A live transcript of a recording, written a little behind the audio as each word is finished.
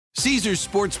Caesars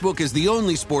Sportsbook is the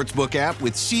only sportsbook app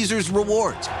with Caesars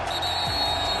Rewards.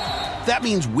 That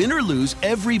means win or lose,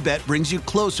 every bet brings you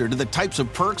closer to the types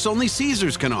of perks only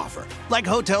Caesars can offer, like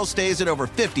hotel stays at over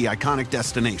 50 iconic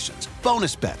destinations,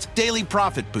 bonus bets, daily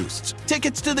profit boosts,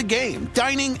 tickets to the game,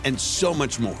 dining, and so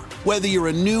much more. Whether you're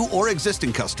a new or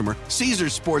existing customer,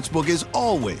 Caesars Sportsbook is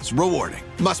always rewarding.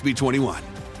 Must be 21.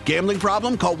 Gambling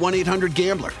problem? Call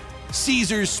 1-800-GAMBLER.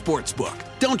 Caesars Sportsbook.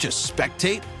 Don't just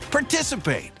spectate,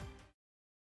 participate.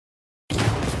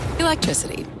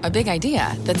 Electricity, a big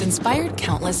idea that's inspired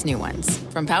countless new ones.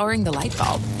 From powering the light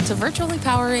bulb to virtually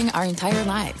powering our entire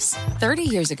lives. 30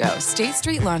 years ago, State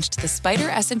Street launched the Spider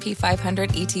S&P 500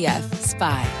 ETF,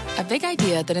 SPY. A big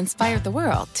idea that inspired the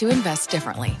world to invest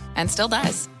differently. And still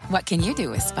does. What can you do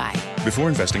with SPY? Before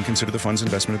investing, consider the fund's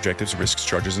investment objectives, risks,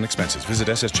 charges, and expenses. Visit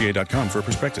ssga.com for a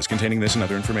prospectus containing this and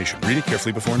other information. Read it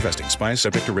carefully before investing. SPY is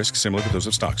subject to risks similar to those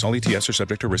of stocks. All ETFs are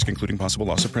subject to risk, including possible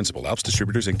loss of principal. Alps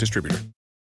Distributors, Inc. Distributor.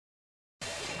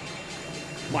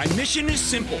 My mission is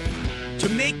simple, to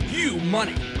make you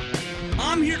money.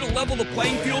 I'm here to level the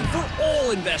playing field for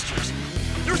all investors.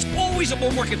 There's always a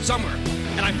bull market somewhere,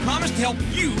 and I promise to help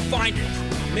you find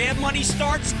it. Mad Money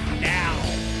starts now.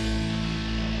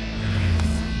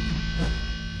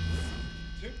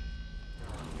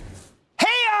 Hey,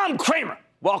 I'm Cramer.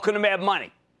 Welcome to Mad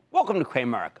Money. Welcome to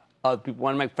Cramerica. Other people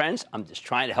want to make friends? I'm just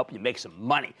trying to help you make some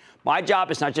money. My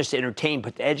job is not just to entertain,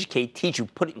 but to educate, teach you,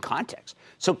 put it in context.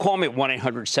 So call me at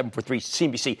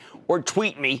 1-800-743-CNBC or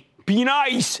tweet me, be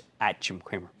nice, at Jim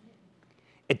Cramer.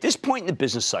 At this point in the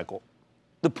business cycle,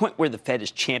 the point where the Fed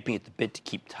is champing at the bit to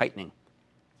keep tightening,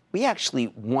 we actually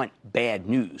want bad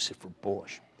news if we're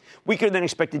bullish. Weaker than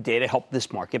expected data helped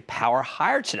this market power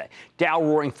higher today. Dow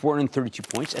roaring 432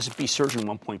 points, S&P surging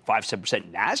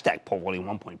 1.57%, NASDAQ polling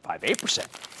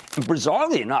 1.58%. And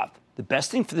bizarrely enough, the best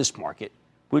thing for this market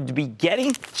would be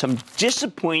getting some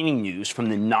disappointing news from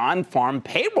the non-farm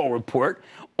payroll report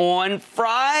on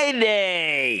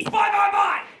Friday.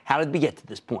 Bye. How did we get to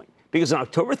this point? Because on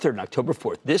October 3rd and October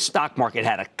 4th, this stock market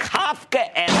had a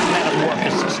Kafka-esque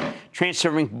metamorphosis,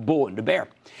 transforming bull into bear.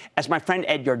 As my friend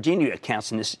Ed Yardeni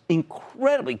accounts in this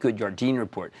incredibly good Yardeni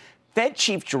report, Fed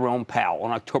Chief Jerome Powell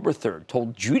on October 3rd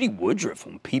told Judy Woodruff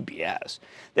on PBS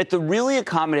that the really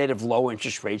accommodative low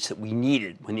interest rates that we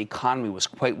needed when the economy was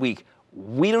quite weak,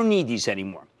 we don't need these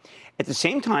anymore. At the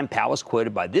same time, Powell is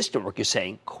quoted by this network as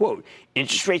saying, quote,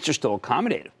 interest rates are still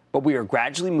accommodative, but we are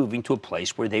gradually moving to a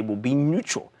place where they will be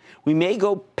neutral. We may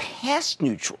go past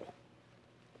neutral,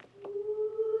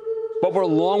 but we're a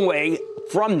long way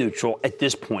from neutral at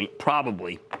this point,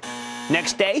 probably.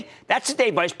 Next day, that's the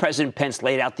day Vice President Pence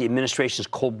laid out the administration's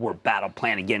Cold War battle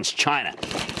plan against China.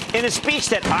 In a speech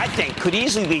that I think could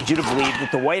easily lead you to believe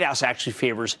that the White House actually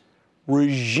favors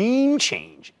regime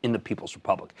change in the People's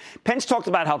Republic. Pence talked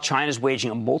about how China is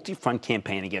waging a multi-front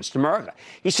campaign against America.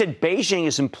 He said Beijing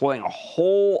is employing a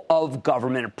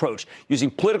whole-of-government approach,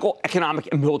 using political, economic,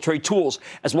 and military tools,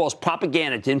 as well as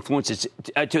propaganda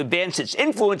to advance its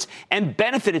influence and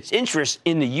benefit its interests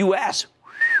in the U.S.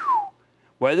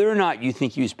 Whether or not you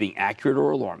think he was being accurate or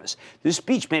alarmist, this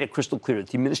speech made it crystal clear that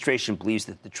the administration believes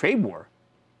that the trade war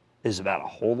is about a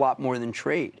whole lot more than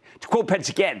trade. To quote Pence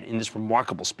again in this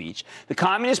remarkable speech, the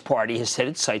Communist Party has set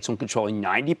its sights on controlling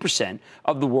 90%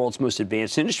 of the world's most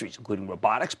advanced industries, including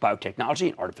robotics, biotechnology,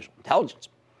 and artificial intelligence.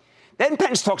 Then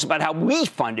Pence talks about how we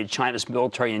funded China's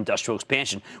military and industrial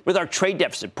expansion with our trade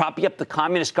deficit, propping up the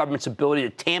communist government's ability to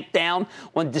tamp down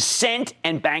on dissent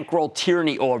and bankroll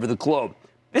tyranny all over the globe.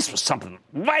 This was something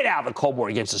right out of the Cold War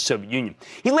against the Soviet Union.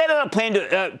 He laid out a plan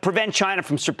to prevent China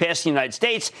from surpassing the United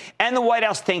States, and the White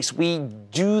House thinks we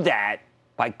do that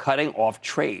by cutting off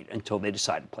trade until they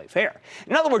decide to play fair.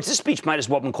 In other words, this speech might as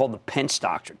well have been called the Pence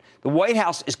Doctrine. The White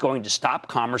House is going to stop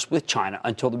commerce with China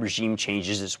until the regime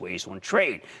changes its ways on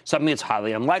trade, something that's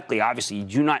highly unlikely. Obviously, you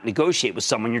do not negotiate with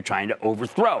someone you're trying to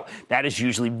overthrow. That is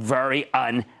usually very,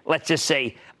 let's just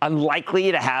say,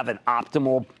 unlikely to have an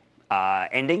optimal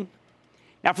ending.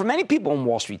 Now, for many people on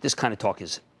Wall Street, this kind of talk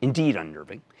is indeed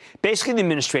unnerving. Basically, the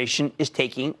administration is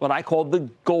taking what I call the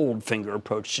Goldfinger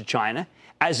approach to China,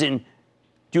 as in,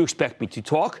 do you expect me to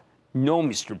talk? No,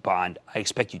 Mr. Bond, I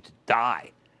expect you to die.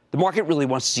 The market really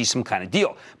wants to see some kind of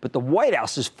deal, but the White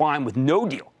House is fine with no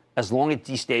deal as long as it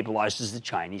destabilizes the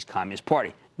Chinese Communist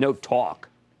Party. No talk.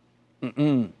 If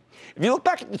you look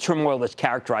back at the turmoil that's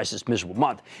characterized this miserable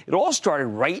month, it all started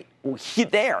right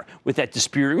there with that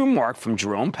dispiriting remark from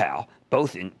Jerome Powell,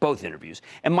 both interviews,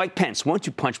 and Mike Pence,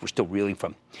 1-2 punch we're still reeling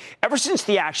from. Ever since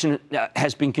the action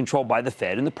has been controlled by the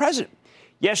Fed and the president.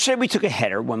 Yesterday, we took a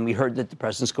header when we heard that the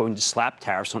president's going to slap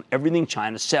tariffs on everything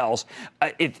China sells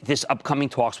if this upcoming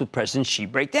talks with President Xi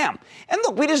break down. And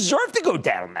look, we deserve to go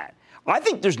down on that. I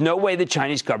think there's no way the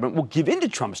Chinese government will give in to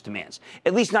Trump's demands,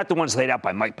 at least not the ones laid out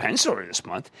by Mike Pence earlier this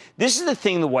month. This is the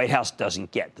thing the White House doesn't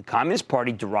get. The Communist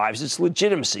Party derives its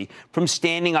legitimacy from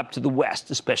standing up to the West,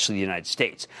 especially the United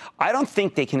States. I don't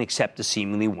think they can accept a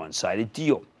seemingly one-sided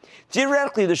deal.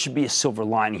 Theoretically, there should be a silver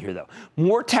lining here, though.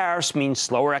 More tariffs means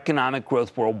slower economic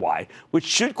growth worldwide, which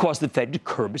should cause the Fed to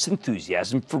curb its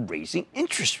enthusiasm for raising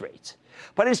interest rates.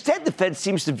 But instead, the Fed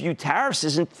seems to view tariffs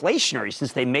as inflationary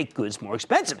since they make goods more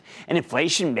expensive. And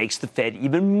inflation makes the Fed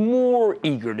even more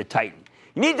eager to tighten.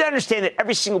 You need to understand that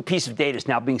every single piece of data is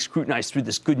now being scrutinized through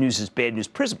this good news is bad news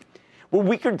prism, where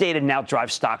weaker data now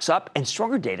drives stocks up and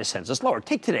stronger data sends us lower.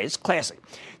 Take today, it's classic.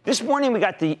 This morning, we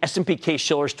got the S&P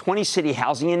Case-Shiller's 20-city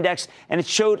housing index, and it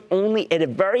showed only at a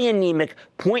very anemic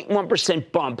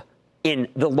 0.1% bump in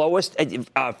the lowest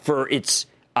for its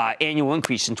annual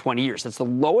increase in 20 years. That's the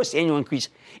lowest annual increase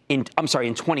in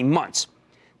 20 months.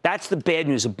 That's the bad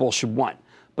news of bullshit one.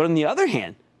 But on the other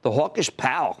hand, the hawkish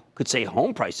Powell could say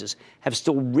home prices have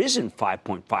still risen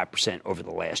 5.5% over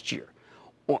the last year.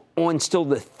 On still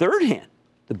the third hand,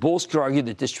 the bulls could argue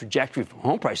that this trajectory for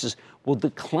home prices will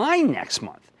decline next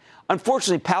month.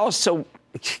 Unfortunately, Powell is so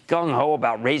gung-ho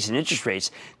about raising interest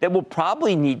rates that we'll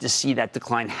probably need to see that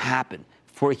decline happen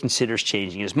before he considers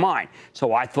changing his mind.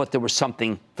 So I thought there was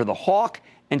something for the hawk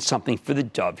and something for the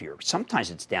dove here.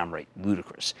 Sometimes it's downright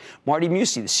ludicrous. Marty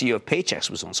Musi, the CEO of Paychex,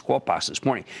 was on Squawk Box this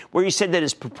morning, where he said that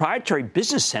his proprietary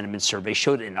business sentiment survey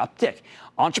showed an uptick.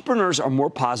 Entrepreneurs are more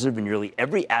positive in nearly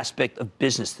every aspect of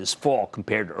business this fall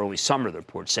compared to early summer, the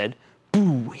report said.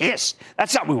 Boo, hiss.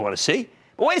 That's not what we want to see.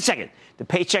 But wait a second. The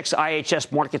Paychex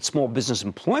IHS Market Small Business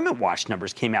Employment Watch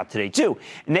numbers came out today, too,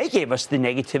 and they gave us the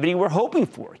negativity we're hoping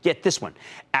for. Get this one.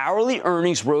 Hourly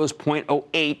earnings rose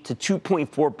 0.08 to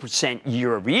 2.4%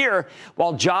 year over year,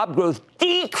 while job growth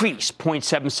decreased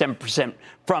 0.77%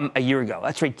 from a year ago.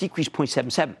 That's right, decreased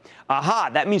 0.77. Aha,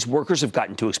 that means workers have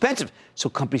gotten too expensive, so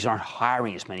companies aren't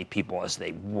hiring as many people as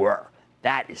they were.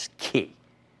 That is key.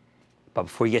 But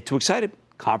before you get too excited,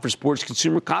 Conference Board's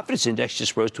Consumer Confidence Index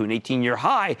just rose to an 18-year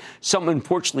high. Some,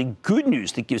 unfortunately, good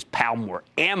news that gives Powell more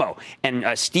ammo.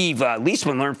 And Steve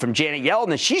Leisman learned from Janet Yellen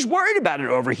that she's worried about an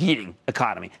overheating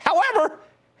economy. However,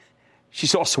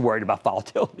 she's also worried about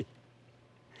volatility.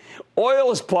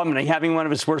 Oil is plummeting, having one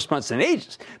of its worst months in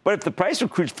ages. But if the price of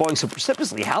crude is falling so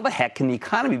precipitously, how the heck can the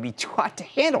economy be too hot to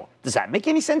handle? Does that make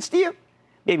any sense to you?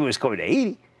 Maybe it was going to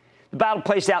 80. The battle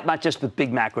plays out not just with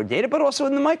big macro data, but also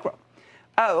in the micro.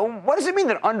 What does it mean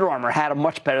that Under Armour had a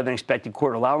much better than expected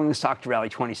quarter, allowing the stock to rally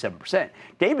 27%?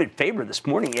 David Faber this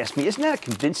morning asked me, isn't that a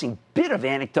convincing bit of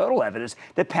anecdotal evidence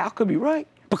that Powell could be right?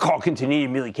 But Carl Quintanilla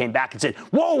immediately came back and said,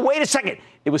 whoa, wait a second.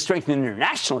 It was Strength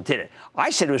International that did it. I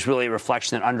said it was really a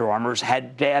reflection that Under Armour's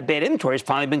had bad inventory has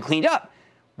finally been cleaned up.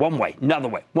 One way, another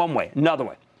way, one way, another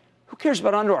way. Who cares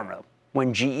about Under Armour, though,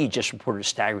 when GE just reported a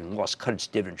staggering loss, cut its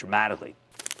dividend dramatically?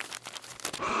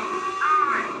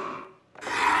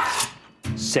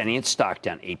 Sending its stock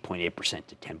down 8.8%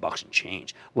 to $10 and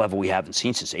change, level we haven't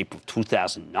seen since April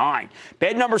 2009.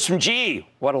 Bad numbers from GE.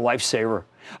 What a lifesaver.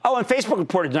 Oh, and Facebook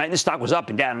reported tonight the stock was up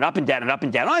and down and up and down and up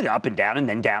and down and up and down and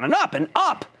then down and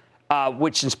up,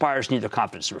 which inspires neither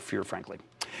confidence nor fear, frankly.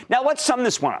 Now, let's sum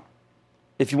this one up.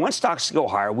 If you want stocks to go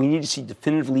higher, we need to see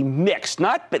definitively mixed.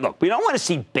 Look, we don't want to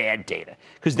see bad data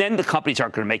because then the companies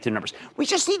aren't going to make their numbers. We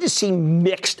just need to see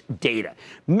mixed data.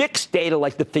 Mixed data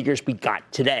like the figures we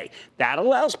got today. That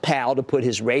allows Powell to put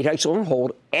his rate hikes on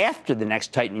hold after the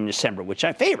next tightening in December, which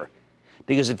I favor.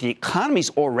 Because if the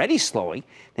economy's already slowing,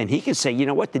 then he can say, you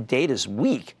know what, the data's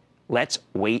weak. Let's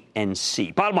wait and see.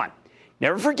 Bottom line.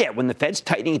 Never forget, when the Fed's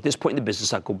tightening at this point in the business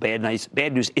cycle, bad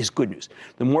news is good news.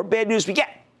 The more bad news we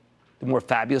get, the more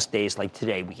fabulous days like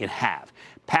today we can have.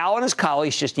 Powell and his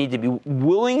colleagues just need to be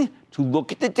willing to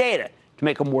look at the data to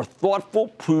make a more thoughtful,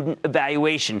 prudent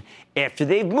evaluation after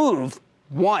they've moved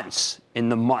once in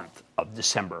the month of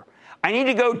December. I need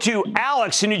to go to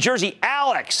Alex in New Jersey.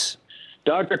 Alex.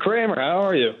 Dr. Cramer, how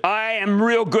are you? I am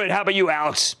real good. How about you,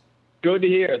 Alex? Good to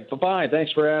hear. Fine.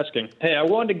 Thanks for asking. Hey, I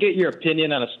wanted to get your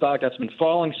opinion on a stock that's been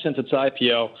falling since its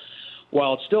IPO.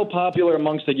 While it's still popular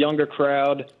amongst the younger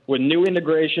crowd, with new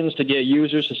integrations to get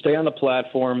users to stay on the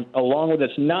platform, along with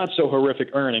its not-so-horrific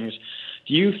earnings,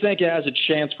 do you think it has a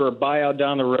chance for a buyout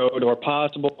down the road or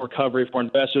possible recovery for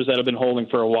investors that have been holding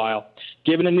for a while?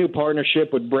 Given a new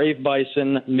partnership with Brave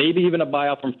Bison, maybe even a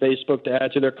buyout from Facebook to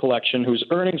add to their collection, whose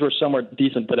earnings were somewhat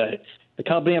decent today. The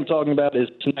company I'm talking about is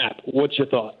Snap. What's your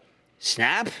thought?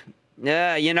 Snap?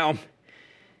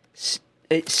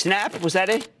 Snap, was that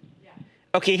it?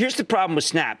 Okay, here's the problem with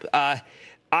Snap.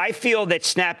 I feel that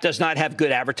Snap does not have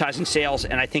good advertising sales,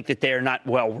 and I think that they are not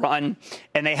well run,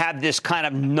 and they have this kind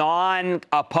of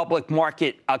non-public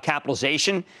market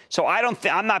capitalization. So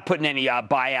I'm not putting any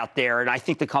buy out there, and I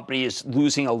think the company is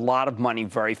losing a lot of money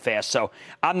very fast. So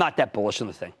I'm not that bullish on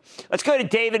the thing. Let's go to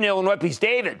David in Illinois, please.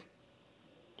 David.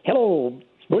 Hello.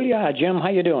 Booyah, Jim. How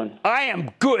you doing? I am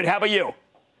good. How about you?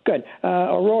 Good.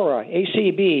 Aurora,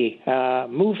 ACB,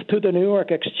 moved to the New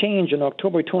York Exchange on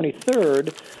October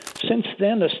 23rd. Since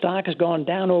then, the stock has gone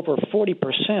down over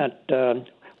 40%.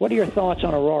 What are your thoughts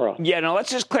on Aurora? Yeah, no, let's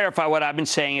just clarify what I've been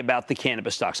saying about the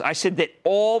cannabis stocks. I said that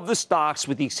all the stocks,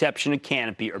 with the exception of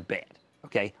Canopy, are bad,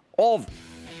 okay? All of them.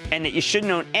 And that you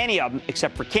shouldn't own any of them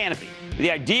except for Canopy. The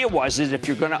idea is if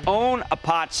you're going to own a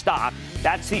pot stock,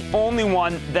 that's the only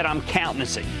one that I'm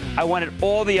countenancing. I wanted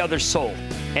all the others sold.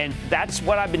 And that's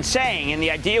what I've been saying. And the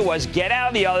idea was get out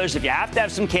of the others. If you have to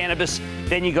have some cannabis,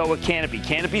 then you go with Canopy.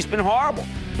 Canopy's been horrible,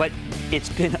 but it's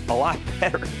been a lot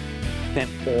better than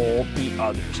all the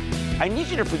others. I need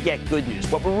you to forget good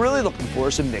news. What we're really looking for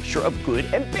is a mixture of good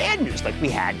and bad news like we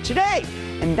had today.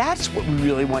 And that's what we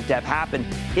really want to have happen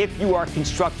if you are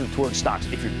constructive towards stocks.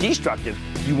 If you're destructive,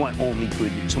 you want only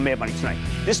good news. So Mad Money tonight.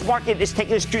 This market is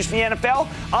taking its cues from the NFL.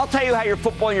 I'll tell you how your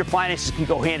football and your finances can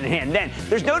go hand in hand. Then,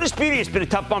 there's no disputing it's been a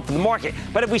tough month for the market.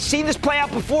 But if we've seen this play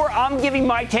out before, I'm giving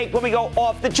my take when we go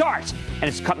off the charts. And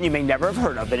it's a company you may never have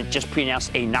heard of, and it just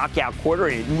pre-announced a knockout quarter,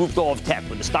 and it moved all of tech.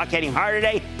 With the stock heading higher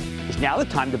today, is now the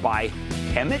time to buy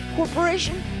Emmett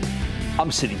Corporation?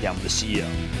 I'm sitting down with the CEO.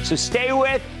 So stay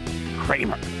with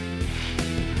Cramer.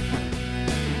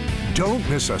 Don't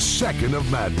miss a second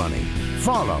of Mad Money.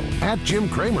 Follow @Jim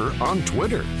Cramer on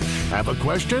Twitter. Have a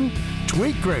question?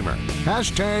 Tweet Cramer.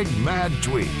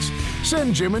 #MadTweets.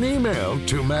 Send Jim an email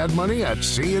to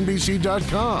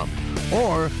madmoney@cnbc.com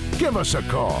or give us a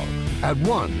call at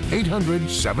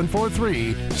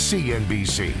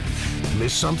 1-800-743-CNBC.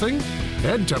 Miss something?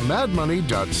 Head to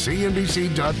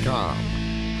madmoney.cnbc.com.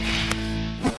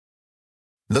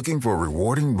 Looking for a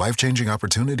rewarding, life-changing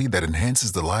opportunity that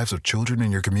enhances the lives of children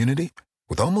in your community?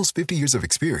 With almost 50 years of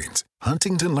experience,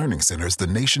 Huntington Learning Center is the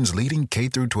nation's leading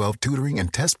K-12 tutoring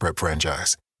and test prep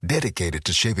franchise, dedicated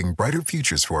to shaping brighter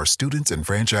futures for our students and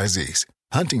franchisees.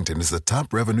 Huntington is the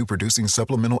top revenue-producing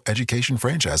supplemental education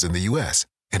franchise in the U.S.,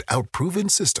 and our proven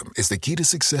system is the key to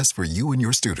success for you and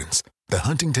your students. The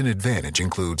Huntington Advantage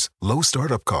includes low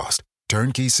startup cost,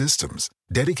 turnkey systems,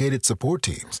 dedicated support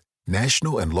teams,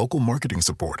 national and local marketing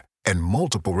support, and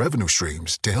multiple revenue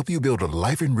streams to help you build a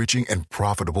life-enriching and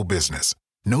profitable business.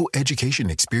 No education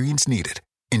experience needed.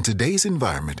 In today's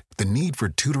environment, the need for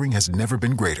tutoring has never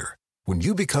been greater. When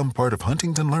you become part of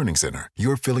Huntington Learning Center,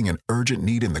 you're filling an urgent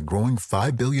need in the growing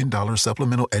 $5 billion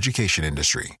supplemental education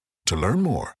industry. To learn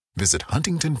more, visit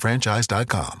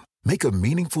huntingtonfranchise.com. Make a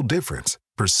meaningful difference,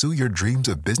 pursue your dreams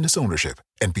of business ownership,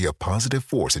 and be a positive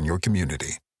force in your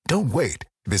community. Don't wait.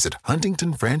 Visit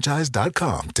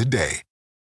huntingtonfranchise.com today.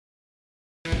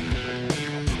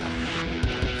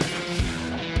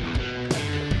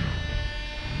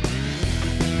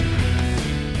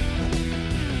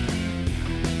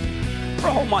 For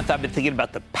a whole month, I've been thinking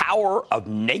about the power of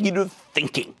negative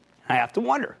thinking. I have to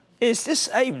wonder, is this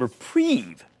a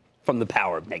reprieve from the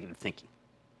power of negative thinking?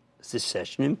 Is this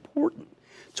session important?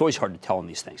 It's always hard to tell on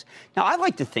these things. Now, I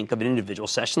like to think of an individual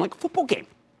session like a football game.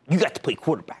 You got to play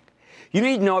quarterback. You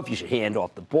need to know if you should hand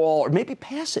off the ball or maybe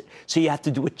pass it. So you have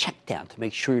to do a check down to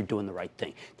make sure you're doing the right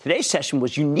thing. Today's session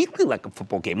was uniquely like a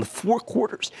football game with 4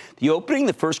 quarters. The opening,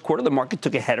 the first quarter, the market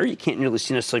took a header. You can't really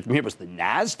see necessarily from here. It was the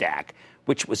NASDAQ,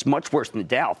 which was much worse than the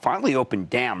Dow, finally opened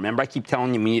down. Remember, I keep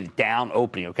telling you we need a down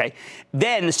opening, okay?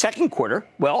 Then the second quarter,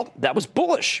 well, that was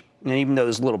bullish. And even though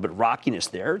there's a little bit of rockiness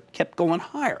there, it kept going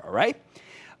higher, all right?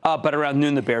 But around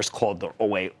noon, the Bears clawed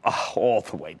away all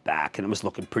the way back, and it was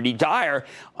looking pretty dire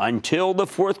until the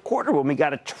fourth quarter when we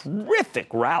got a terrific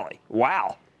rally.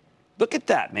 Wow. Look at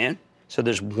that, man. So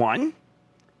there's 1,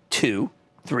 2,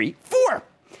 3, 4.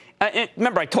 And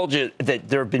remember, I told you that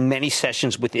there have been many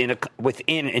sessions within an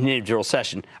individual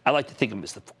session. I like to think of them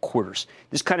as the quarters.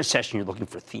 This kind of session, you're looking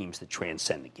for themes that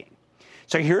transcend the game.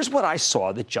 So here's what I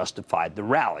saw that justified the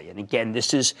rally. And again,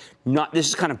 this is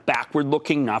kind of backward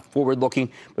looking, not forward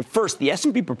looking. But first, the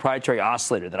S&P proprietary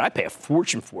oscillator that I pay a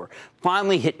fortune for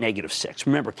finally hit -6.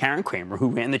 Remember, Jim Cramer, who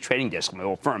ran the trading desk of my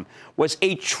old firm, was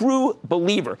a true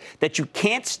believer that you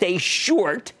can't stay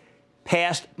short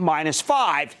past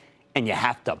 -5, and you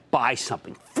have to buy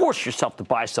something. Force yourself to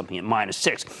buy something at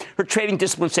 -6. Her trading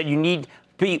discipline said you need to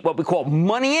be what we call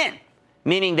money in,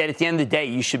 meaning that at the end of the day,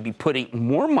 you should be putting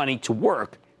more money to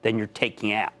work than you're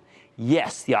taking out.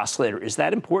 Yes, the oscillator is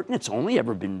that important. It's only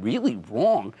ever been really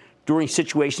wrong during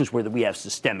situations where we have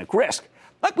systemic risk,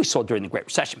 like we saw during the Great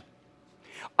Recession.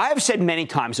 I have said many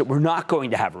times that we're not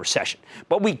going to have a recession,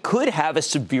 but we could have a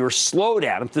severe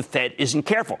slowdown if the Fed isn't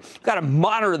careful. We've got to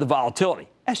monitor the volatility,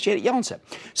 as Janet Yellen said.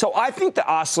 So I think the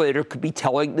oscillator could be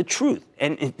telling the truth,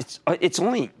 and it's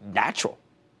only natural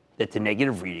that the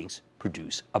negative readings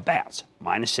produce a bounce.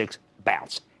 -6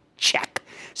 bounce. Check.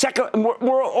 Second,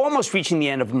 we're almost reaching the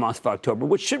end of the month of October,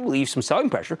 which should relieve some selling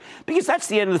pressure because that's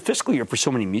the end of the fiscal year for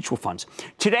so many mutual funds.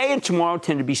 Today and tomorrow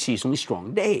tend to be seasonally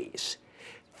strong days.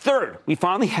 Third, we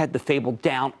finally had the fabled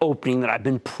down opening that I've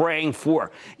been praying for.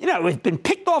 You know, it's been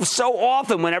picked off so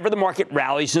often whenever the market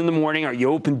rallies in the morning or you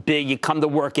open big, you come to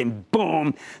work and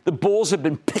boom, the bulls have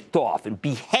been picked off and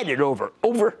beheaded over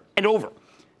and over.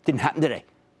 Didn't happen today.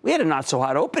 We had a not so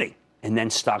hot opening and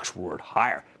then stocks roared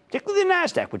higher, particularly the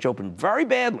NASDAQ, which opened very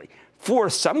badly.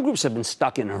 Fourth, some groups have been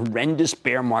stuck in horrendous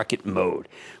bear market mode.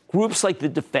 Groups like the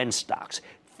defense stocks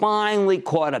finally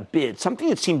caught a bid, something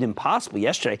that seemed impossible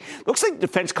yesterday. Looks like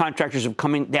defense contractors are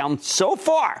coming down so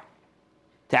far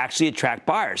to actually attract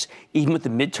buyers, even with the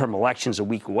midterm elections a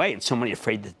week away and so many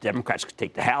afraid that the Democrats could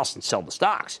take the House and sell the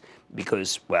stocks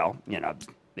because, well, you know,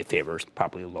 they favor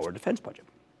probably a lower defense budget.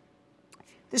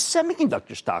 The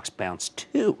semiconductor stocks bounced,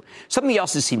 too. Something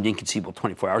else that seemed inconceivable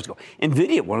 24 hours ago.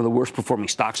 NVIDIA, one of the worst performing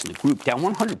stocks in the group, down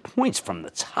 100 points from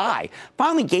its high,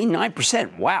 finally gained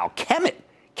 9%. Wow.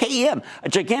 KEM, a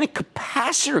gigantic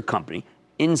capacitor company,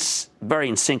 very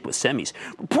in sync with semis,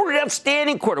 reported an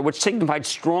outstanding quarter, which signified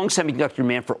strong semiconductor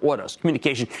demand for autos,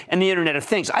 communication, and the Internet of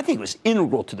Things. I think it was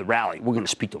integral to the rally. We're going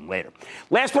to speak to them later.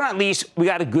 Last but not least, we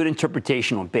got a good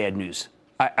interpretation on bad news.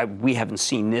 We haven't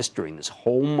seen this during this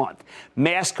whole month.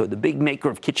 Masco, the big maker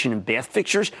of kitchen and bath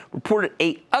fixtures, reported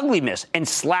a ugly miss and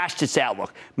slashed its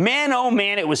outlook. Man, oh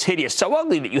man, it was hideous. So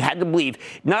ugly that you had to believe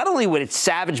not only would its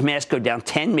savage Masco down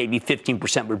 10, maybe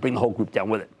 15%, would bring the whole group down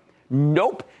with it.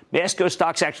 Nope. Masco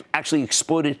stocks actually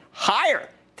exploded higher,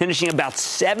 finishing about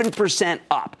 7%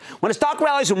 up. When a stock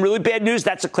rallies on really bad news,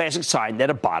 that's a classic sign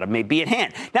that a bottom may be at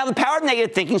hand. Now, the power of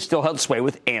negative thinking still held sway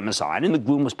with Amazon, and the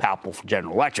gloom was palpable for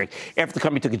General Electric after the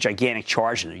company took a gigantic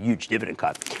charge and a huge dividend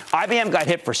cut. IBM got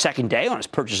hit for a second day on its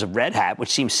purchase of Red Hat, which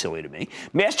seems silly to me.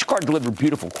 MasterCard delivered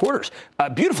beautiful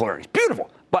earnings.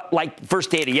 But like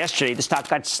first data yesterday, the stock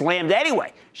got slammed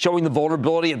anyway, showing the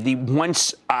vulnerability of the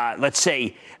once,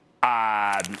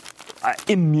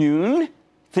 immune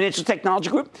financial technology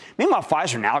group. Meanwhile,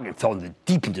 Pfizer and Allergan fell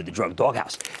deep into the drug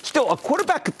doghouse. Still, a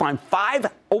quarterback could find 5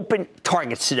 open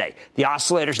targets today. The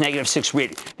oscillator's -6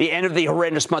 reading. The end of the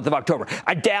horrendous month of October.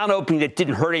 A down opening that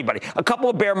didn't hurt anybody. A couple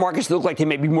of bear markets that look like they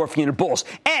may be morphing into bulls.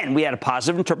 And we had a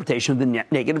positive interpretation of the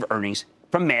negative earnings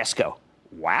from Masco.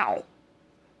 Wow.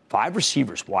 5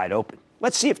 receivers wide open.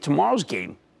 Let's see if tomorrow's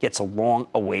game gets a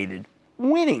long-awaited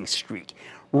winning streak.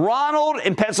 Ronald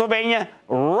in Pennsylvania.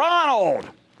 Ronald.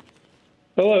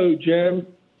 Hello, Jim.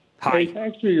 Hi. Hey,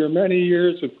 thanks for your many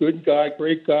years of great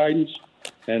guidance,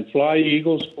 and fly,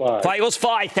 Eagles, fly. Fly, Eagles,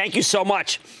 fly. Thank you so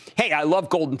much. Hey, I love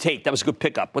Golden Tate. That was a good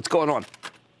pickup. What's going on?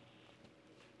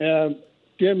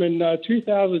 Jim, in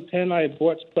 2010, I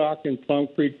bought stock in Plum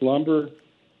Creek Lumber,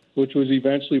 which was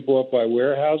eventually bought by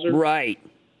Weyerhaeuser. Right.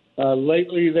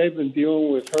 Lately, they've been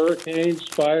dealing with hurricanes,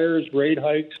 fires, rate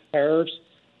hikes, tariffs,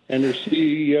 and their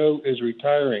CEO is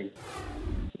retiring.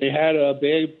 They had a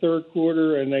bad third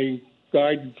quarter, and they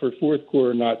guided for fourth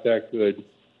quarter not that good.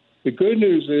 The good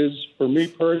news is, for me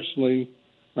personally,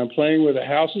 I'm playing with the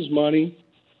house's money.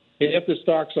 Half the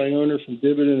stocks I own are from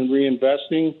dividend and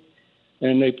reinvesting,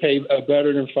 and they pay a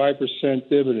better than 5%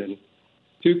 dividend.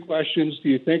 2 questions. Do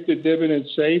you think the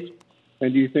dividend's safe?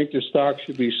 And do you think the stock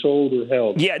should be sold or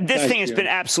held? Yeah, this thing has been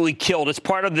absolutely killed. It's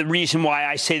part of the reason why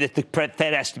I say that the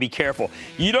Fed has to be careful.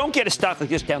 You don't get a stock like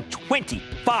this down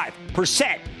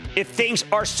 25% if things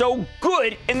are so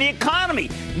good in the economy.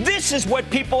 This is what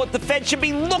people at the Fed should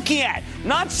be looking at,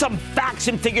 not some facts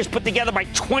and figures put together by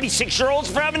 26-year-olds,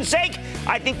 for heaven's sake.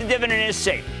 I think the dividend is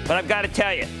safe. But I've got to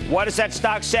tell you, what does that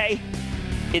stock say?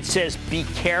 It says, be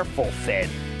careful, Fed.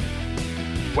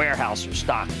 Weyerhaeuser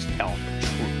stock is telling the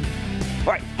truth.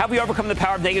 All right, have we overcome the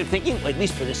power of negative thinking? Well, at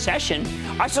least for this session.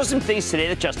 I saw some things today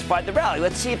that justified the rally.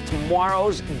 Let's see if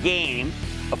tomorrow's game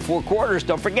of 4 quarters,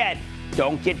 don't forget,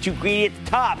 don't get too greedy at the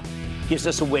top, gives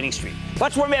us a winning streak.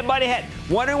 Let's warm everybody ahead.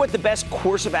 Wondering what the best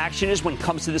course of action is when it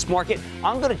comes to this market?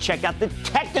 I'm going to check out the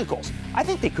technicals. I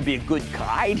think they could be a good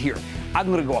guide here. I'm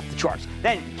going to go off the charts.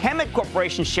 Then, Chemet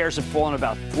Corporation shares have fallen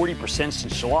about 40%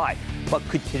 since July. But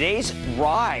could today's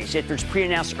rise, if there's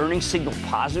pre-announced earnings, signal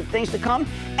positive things to come?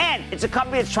 And it's a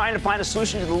company that's trying to find a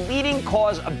solution to the leading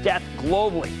cause of death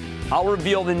globally. I'll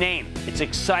reveal the name. It's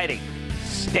exciting.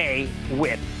 Stay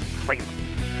with Cramer.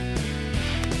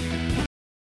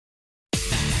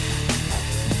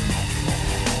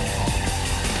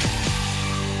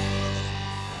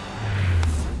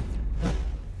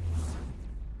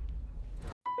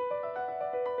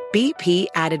 BP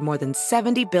added more than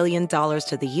 $70 billion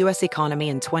to the U.S. economy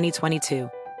in 2022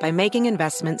 by making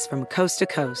investments from coast to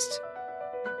coast.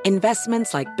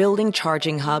 Investments like building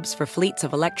charging hubs for fleets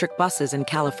of electric buses in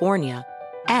California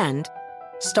and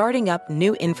starting up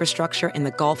new infrastructure in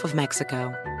the Gulf of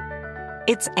Mexico.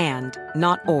 It's and,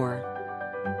 not or.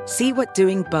 See what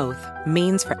doing both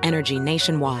means for energy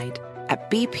nationwide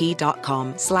at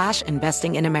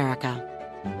bp.com/investing in America.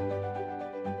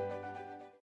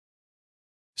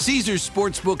 Caesars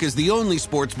Sportsbook is the only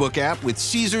sportsbook app with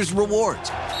Caesars Rewards.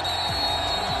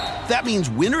 That means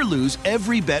win or lose,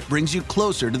 every bet brings you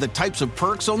closer to the types of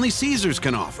perks only Caesars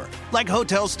can offer. Like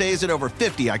hotel stays at over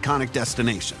 50 iconic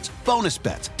destinations, bonus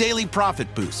bets, daily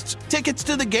profit boosts, tickets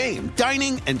to the game,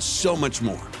 dining, and so much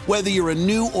more. Whether you're a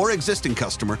new or existing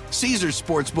customer, Caesars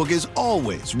Sportsbook is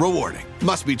always rewarding.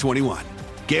 Must be 21.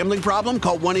 Gambling problem?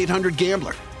 Call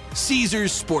 1-800-GAMBLER.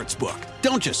 Caesars Sportsbook.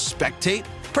 Don't just spectate,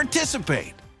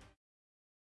 participate.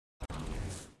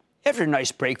 After a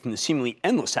nice break from the seemingly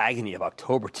endless agony of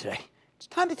October today, it's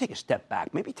time to take a step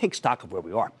back, maybe take stock of where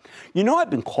we are. You know, I've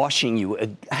been cautioning you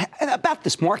about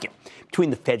this market.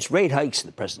 Between the Fed's rate hikes and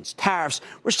the president's tariffs,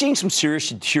 we're seeing some serious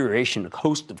deterioration in a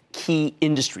host of key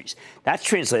industries. That's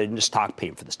translated into stock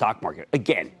pain for the stock market.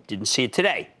 Again, didn't see it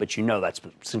today, but you know that's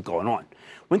what's been going on.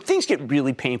 When things get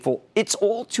really painful, it's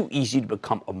all too easy to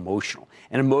become emotional.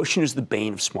 And emotion is the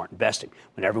bane of smart investing.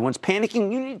 When everyone's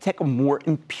panicking, you need to take a more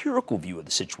empirical view of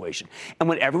the situation. And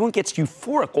when everyone gets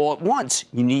euphoric all at once,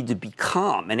 you need to be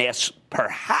calm and ask,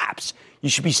 perhaps you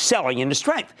should be selling into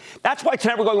strength. That's why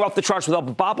tonight we're going off the charts with help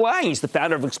of Bob Lang. He's the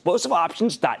founder of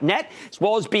ExplosiveOptions.net, as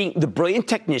well as being the brilliant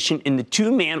technician in the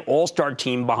two-man all-star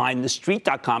team behind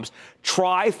TheStreet.com's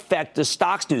Trifecta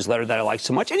Stocks newsletter that I like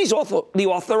so much. And he's also the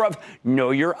author of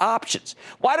Know Your Options.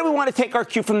 Why do we want to take our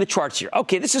cue from the charts here?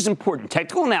 Okay, this is important.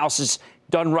 Technical analysis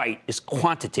done right is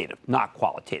quantitative, not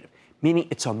qualitative, meaning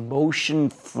it's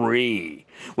emotion-free.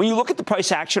 When you look at the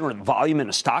price action or the volume in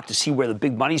a stock to see where the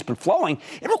big money's been flowing,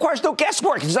 it requires no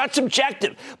guesswork. It's not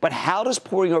subjective. But how does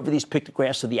poring over these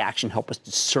pictographs of the action help us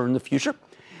discern the future?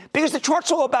 Because the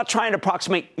chart's all about trying to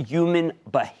approximate human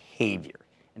behavior.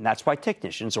 And that's why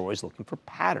technicians are always looking for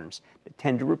patterns that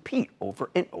tend to repeat over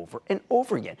and over and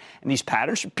over again. And these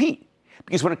patterns repeat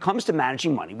because when it comes to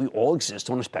managing money, we all exist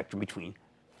on a spectrum between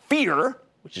fear,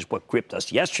 which is what gripped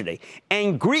us yesterday,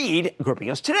 and greed gripping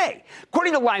us today.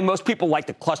 According to Lang, most people like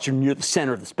to cluster near the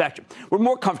center of the spectrum. We're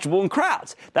more comfortable in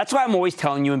crowds. That's why I'm always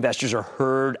telling you investors are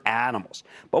herd animals.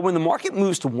 But when the market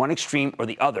moves to one extreme or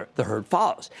the other, the herd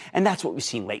follows. And that's what we've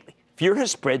seen lately. Fear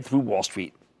has spread through Wall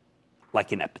Street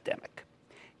like an epidemic.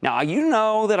 Now, you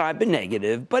know that I've been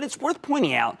negative, but it's worth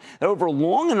pointing out that over a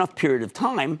long enough period of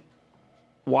time,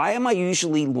 why am I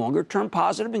usually longer-term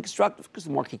positive and constructive? Because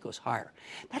the market goes higher.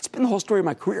 That's been the whole story of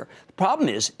my career. The problem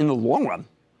is, in the long run,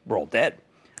 we're all dead.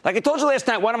 Like I told you last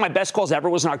night, one of my best calls ever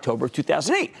was in October of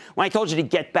 2008, when I told you to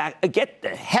get the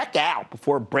heck out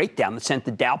before a breakdown that sent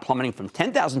the Dow plummeting from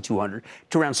 10,200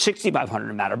 to around 6,500 in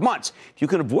a matter of months. If you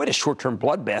can avoid a short-term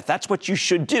bloodbath, that's what you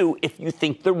should do if you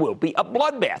think there will be a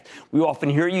bloodbath. We often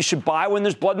hear you should buy when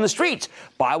there's blood in the streets,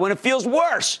 buy when it feels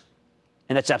worse.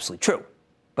 And that's absolutely true.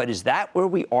 But is that where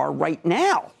we are right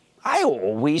now? I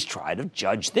always try to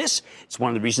judge this. It's one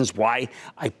of the reasons why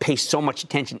I pay so much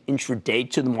attention intraday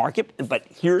to the market. But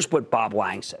here's what Bob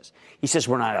Lang says. He says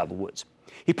we're not out of the woods.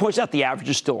 He points out the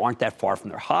averages still aren't that far from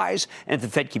their highs, and if the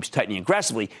Fed keeps tightening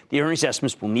aggressively, the earnings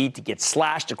estimates will need to get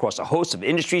slashed across a host of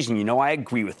industries, and you know I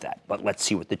agree with that. But let's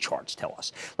see what the charts tell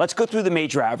us. Let's go through the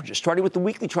major averages, starting with the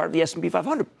weekly chart of the S&P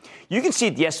 500. You can see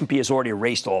the S&P has already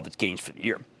erased all of its gains for the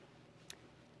year.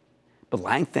 But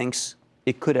Lang thinks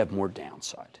it could have more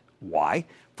downside. Why?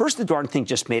 First, the darn thing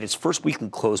just made its first weekly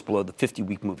close below the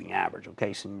 50-week moving average.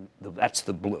 Okay, so that's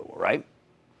the blue, all right?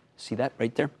 See that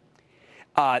right there?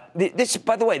 This,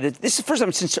 by the way, this is the first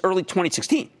time since early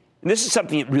 2016. And this is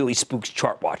something that really spooks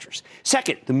chart watchers.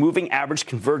 Second, the moving average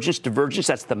convergence divergence,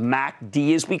 that's the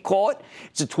MACD as we call it.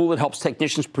 It's a tool that helps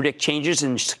technicians predict changes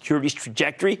in securities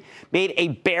trajectory. Made a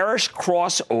bearish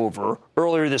crossover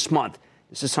earlier this month.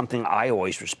 This is something I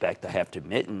always respect, I have to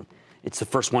admit, and it's the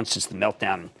first one since the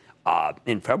meltdown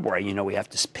in February. You know we have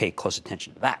to pay close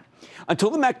attention to that. Until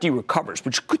the MACD recovers,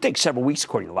 which could take several weeks,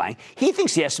 according to Lang, he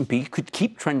thinks the S&P could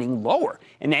keep trending lower.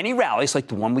 And any rallies like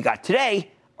the one we got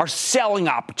today are selling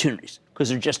opportunities because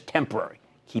they're just temporary.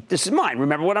 Keep this in mind.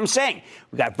 Remember what I'm saying.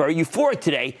 We got very euphoric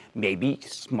today. Maybe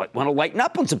might want to lighten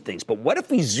up on some things. But what if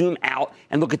we zoom out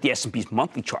and look at the S&P's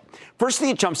monthly chart? First thing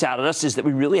that jumps out at us is that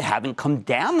we really haven't come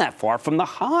down that far from the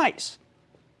highs.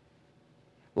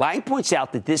 Lang points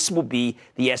out that this will be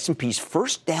the S&P's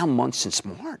first down month since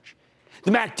March.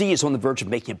 The MACD is on the verge of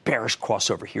making a bearish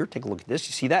crossover here. Take a look at this.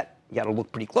 You see that? You got to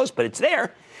look pretty close, but it's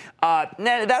there.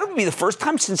 That would be the first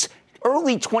time since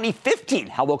early 2015.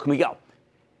 How low can we go?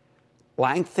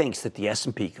 Lang thinks that the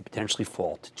S&P could potentially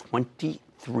fall to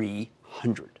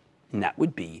 2,300, and that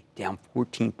would be down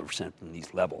 14% from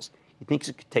these levels. He thinks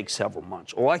it could take several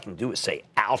months. All I can do is say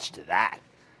ouch to that.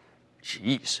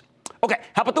 Jeez. Okay,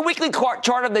 how about the weekly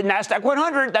chart of the NASDAQ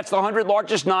 100? That's the 100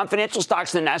 largest non-financial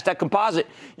stocks in the NASDAQ composite.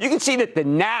 You can see that the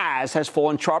NAS has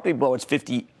fallen sharply below its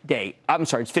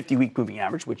 50-week moving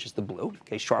average, which is the blue.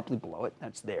 Okay, sharply below it.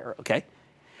 That's there, okay?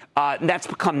 That's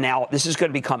become now, this is going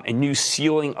to become a new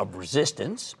ceiling of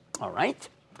resistance, all right?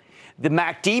 The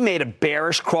MACD made a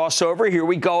bearish crossover. Here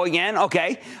we go again,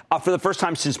 okay, for the first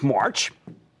time since March.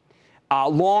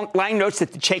 Lang notes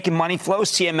that the Chaikin money flow,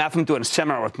 CMF, I'm doing a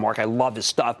seminar with Mark. I love his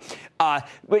stuff.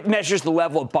 It measures the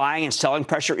level of buying and selling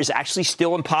pressure is actually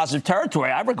still in positive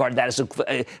territory. I regard that as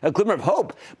a glimmer of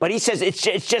hope. But he says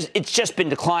it's just been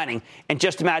declining. And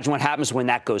just imagine what happens when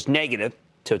that goes negative.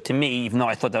 So to me, even though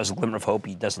I thought that was a glimmer of hope,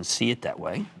 he doesn't see it that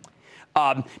way.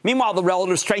 Meanwhile, the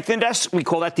relative strength index, we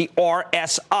call that the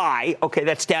RSI. Okay,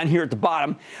 that's down here at the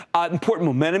bottom. Important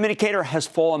momentum indicator has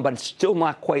fallen, but it's still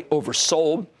not quite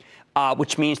oversold.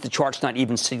 Which means the chart's not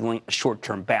even signaling a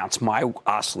short-term bounce. My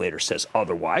oscillator says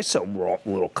otherwise, so we're all a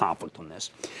little conflict on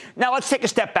this. Now, let's take a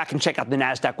step back and check out the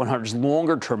NASDAQ 100's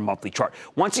longer-term monthly chart.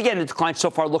 Once again, the decline so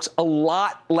far looks a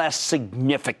lot less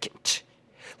significant.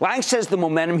 Lang says the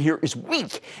momentum here is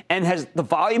weak, and the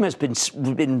volume has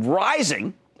been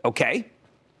rising, okay,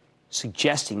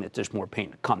 suggesting that there's more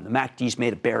pain to come. The MACD's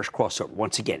made a bearish crossover.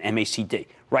 Once again, MACD,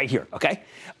 right here, okay?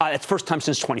 That's the first time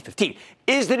since 2015.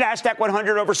 Is the NASDAQ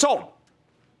 100 oversold?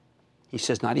 He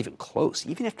says not even close,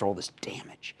 even after all this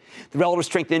damage. The relative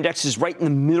strength index is right in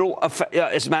the middle,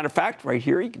 as a matter of fact, right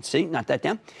here, you can see, not that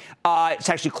down. It's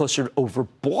actually closer to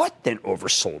overbought than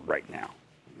oversold right now.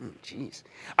 Jeez.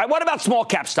 All right, what about small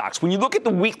cap stocks? When you look at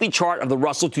the weekly chart of the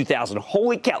Russell 2000,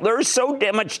 holy cow, there is so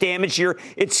much damage here.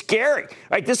 It's scary.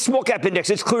 Right, this small cap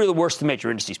index is clearly the worst of the major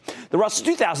indices. The Russell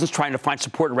 2000 is trying to find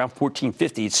support around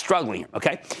 1450. It's struggling here,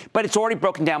 okay? But it's already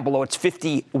broken down below its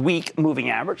 50-week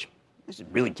moving average. This is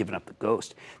really giving up the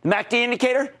ghost. The MACD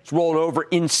indicator is rolled over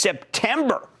in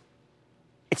September.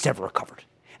 It's never recovered.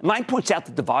 And Lang points out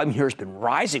that the volume here has been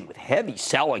rising with heavy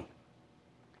selling.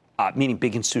 Meaning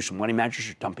big institutional money managers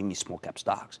are dumping these small cap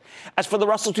stocks. As for the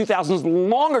Russell 2000's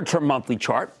longer-term monthly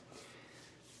chart,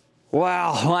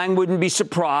 well, Lang wouldn't be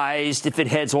surprised if it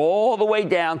heads all the way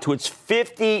down to its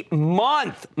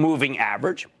 50-month moving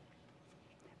average.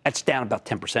 That's down about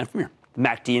 10% from here. The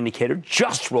MACD indicator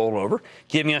just rolled over,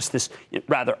 giving us this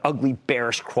rather ugly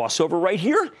bearish crossover right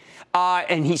here.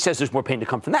 And he says there's more pain to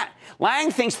come from that.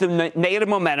 Lang thinks the negative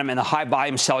momentum and the high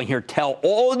volume selling here tell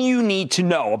all you need to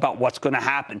know about what's going to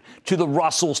happen to the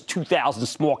Russell's 2000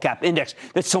 small cap index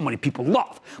that so many people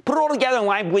love. Put it all together, and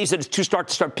Lang believes that it's too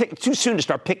soon to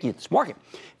start picking at this market.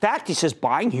 In fact, he says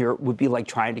buying here would be like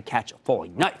trying to catch a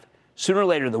falling knife. Sooner or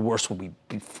later, the worst will be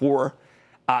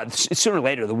sooner or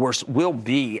later, the worst will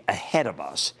be ahead of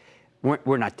us.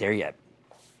 We're not there yet.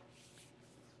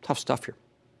 Tough stuff here.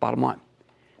 Bottom line.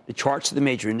 The charts of the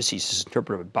major indices, as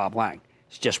interpreted by Bob Lang,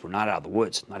 suggest we're not out of the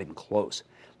woods, not even close.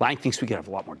 Lang thinks we could have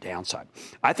a lot more downside.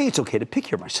 I think it's okay to pick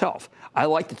here myself. I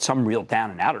like that some real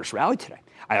down and outers rallied today.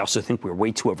 I also think we're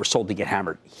way too oversold to get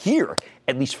hammered here,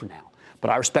 at least for now.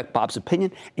 But I respect Bob's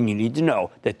opinion, and you need to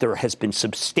know that there has been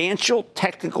substantial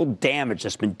technical damage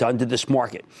that's been done to this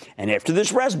market. And after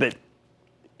this respite,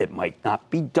 it might not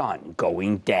be done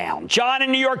going down. John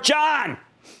in New York. John!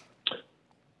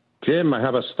 Jim, I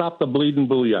have a stop the bleeding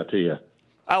booyah to you.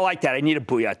 I like that. I need a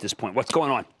booyah at this point. What's going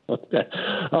on? Okay.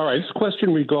 All right. This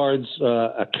question regards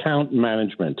account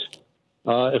management.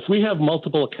 If we have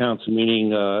multiple accounts,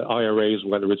 meaning IRAs,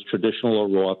 whether it's traditional or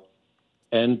Roth,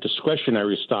 and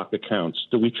discretionary stock accounts,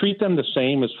 do we treat them the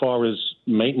same as far as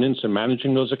maintenance and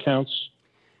managing those accounts?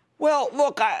 Well,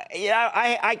 look,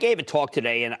 I gave a talk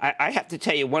today, and I have to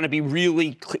tell you, want to be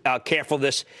really careful of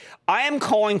this. I am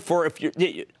calling for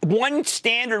one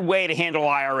standard way to handle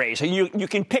IRAs. You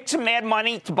can pick some mad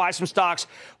money to buy some stocks.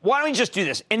 Why don't we just do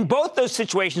this? In both those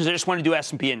situations, I just want to do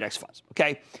S&P index funds,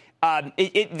 okay?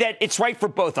 It's right for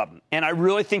both of them. And I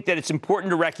really think that it's important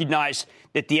to recognize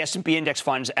that the S&P index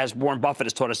funds, as Warren Buffett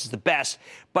has taught us, is the best.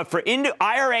 But for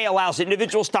IRA allows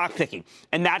individual stock picking.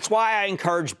 And that's why I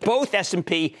encourage both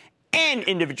S&P and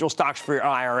individual stocks for your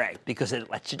IRA, because it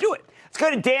lets you do it. Let's go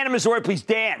to Dan in Missouri, please.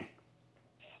 Dan.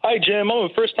 Hi, Jim. I'm a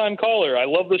first-time caller. I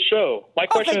love the show. My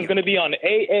question is going to be on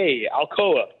AA,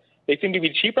 Alcoa. They seem to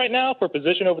be cheap right now for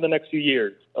position over the next few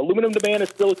years. Aluminum demand is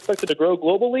still expected to grow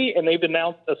globally, and they've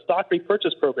announced a stock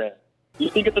repurchase program. You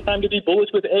think it's the time to be bullish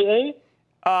with AA?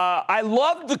 I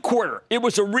loved the quarter. It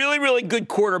was a really, really good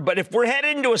quarter. But if we're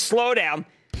headed into a slowdown,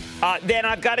 then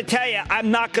I've got to tell you,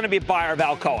 I'm not going to be a buyer of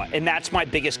Alcoa. And that's my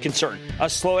biggest concern. A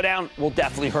slowdown will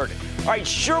definitely hurt it. All right,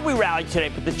 sure, we rallied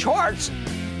today, but the charts,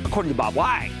 according to Bob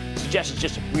Wang, suggest it's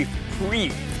just a brief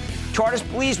reprieve. Chartist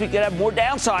believes we could have more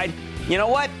downside. You know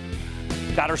what?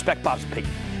 Got to respect Bob's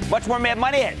opinion. Much more Mad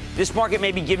Money ahead. This market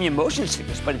may be giving you motion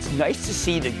sickness, but it's nice to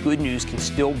see that good news can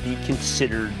still be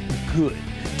considered good.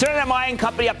 Turn that mining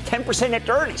company up 10% at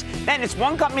earnings. Man, it's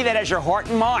one company that has your heart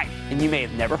and mind, and you may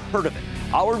have never heard of it.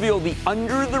 I'll reveal the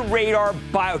under-the-radar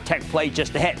biotech play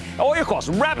just ahead. All your calls,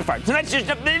 rapid fire. Tonight's just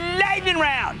the lightning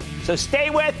round. So stay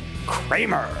with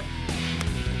Cramer.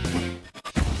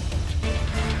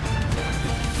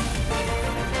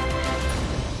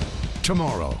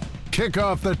 Tomorrow, kick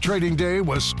off the trading day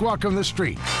with Squawk on the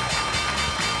Street.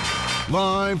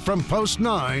 Live from Post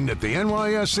 9 at the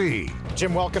NYSE.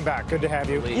 Jim, welcome back. Good to have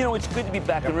you. You know, it's good to be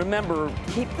back. And remember,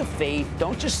 keep the faith.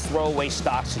 Don't just throw away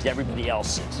stocks as everybody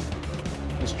else is.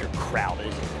 Mr. Crowd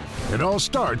is it? It all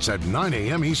starts at 9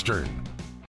 a.m. Eastern.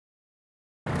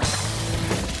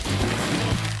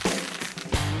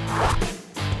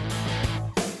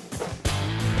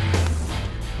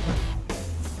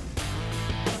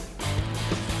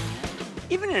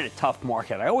 Even in a tough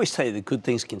market, I always tell you that good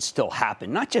things can still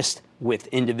happen, not just with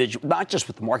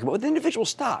the market, but with individual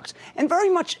stocks, and very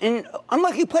much in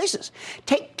unlikely places.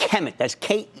 Take Kemet, that's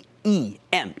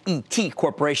K-E-M-E-T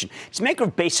Corporation. It's a maker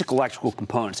of basic electrical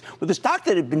components, with a stock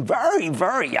that had been very,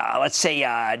 very,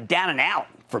 down and out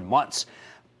for months.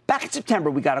 Back in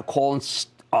September, we got a call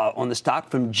on the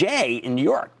stock from Jay in New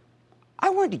York. I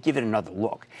wanted to give it another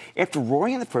look. After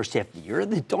roaring in the first half of the year,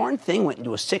 the darn thing went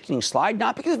into a sickening slide,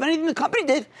 not because of anything the company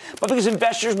did, but because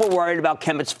investors were worried about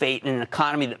Kemet's fate in an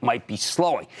economy that might be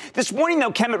slowing. This morning,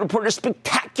 though, Kemet reported a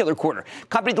spectacular quarter. The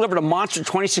company delivered a monster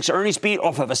 26 earnings beat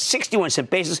off of a 61-cent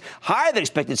basis, higher than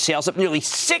expected sales, up nearly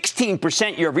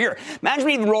 16% year over year.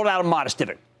 Management even rolled out a modest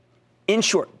dividend. In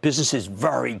short, business is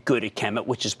very good at Kemet,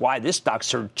 which is why this stock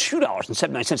surged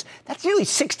 $2.79. That's nearly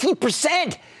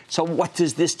 16%. So what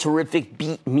does this terrific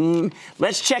beat mean?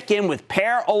 Let's check in with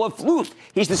Per-Olof Luth.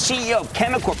 He's the CEO of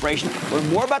Kemet Corporation. Learn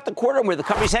more about the quarter and where the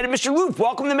company's headed. Mr. Luth,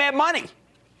 welcome to Mad Money.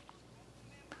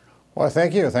 Well,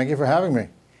 thank you. Thank you for having me.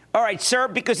 All right, sir,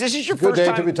 because this is your first time.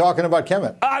 Good day to be talking about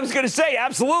Kemet. I was going to say,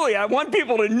 absolutely. I want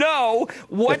people to know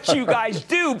what you guys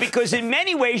do, because in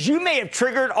many ways, you may have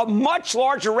triggered a much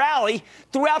larger rally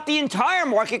throughout the entire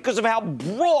market because of how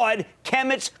broad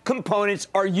Kemet's components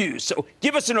are used. So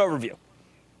give us an overview.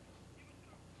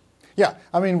 Yeah,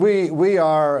 I mean, we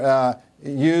are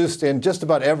used in just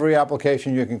about every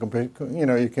application you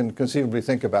can conceivably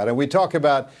think about. And we talk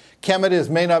about Kemet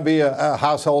may not be a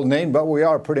household name, but we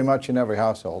are pretty much in every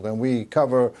household. And we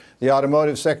cover the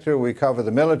automotive sector, we cover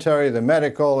the military, the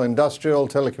medical, industrial,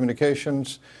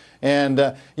 telecommunications.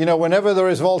 And, whenever there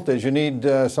is voltage, you need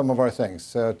some of our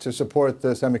things to support the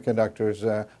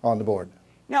semiconductors on the board.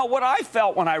 Now, what I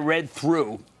felt when I read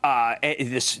through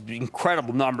this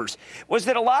incredible numbers was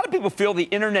that a lot of people feel the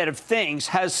Internet of Things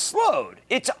has slowed.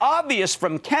 It's obvious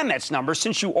from Kemet's numbers,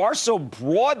 since you are so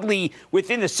broadly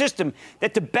within the system,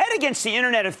 that to bet against the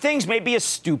Internet of Things may be a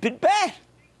stupid bet.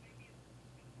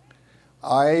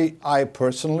 I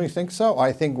personally think so.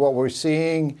 I think what we're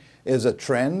seeing is a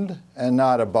trend and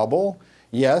not a bubble.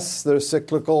 Yes, there's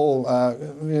cyclical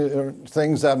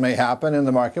things that may happen in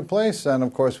the marketplace, and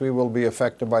of course we will be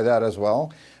affected by that as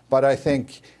well. But I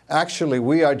think actually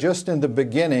we are just in the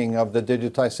beginning of the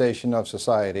digitization of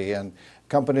society, and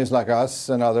companies like us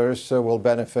and others will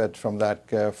benefit from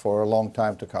that for a long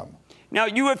time to come. Now,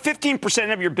 you have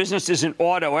 15% of your business is in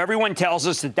auto. Everyone tells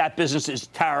us that business is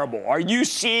terrible. Are you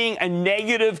seeing a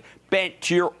negative bent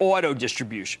to your auto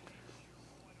distribution?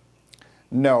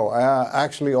 No,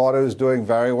 actually auto is doing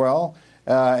very well,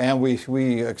 and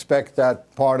we expect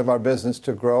that part of our business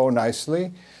to grow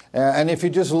nicely. And if you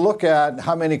just look at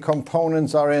how many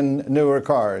components are in newer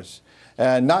cars,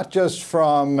 not just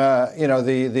from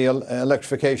the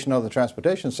electrification of the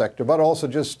transportation sector, but also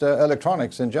just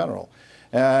electronics in general.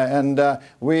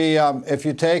 If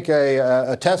you take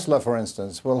a Tesla, for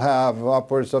instance, we'll have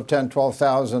upwards of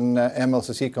 12,000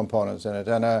 MLCC components in it,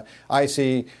 and a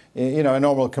IC, a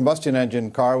normal combustion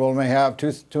engine car may have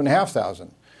 2,500.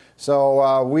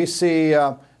 So we see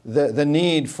the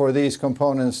need for these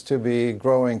components to be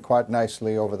growing quite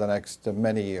nicely over the next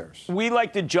many years. We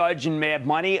like to judge in Mad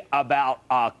Money about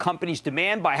companies'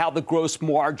 demand by how the gross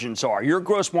margins are. Your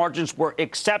gross margins were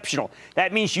exceptional.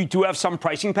 That means you do have some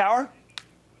pricing power?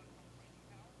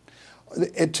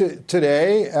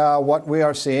 Today, what we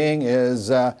are seeing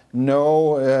is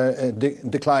no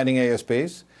declining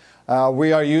ASPs.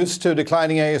 We are used to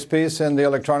declining ASPs in the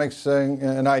electronics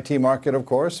and IT market, of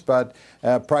course, but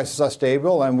prices are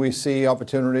stable, and we see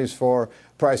opportunities for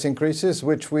price increases,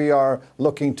 which we are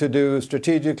looking to do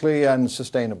strategically and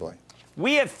sustainably.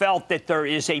 We have felt that there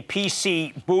is a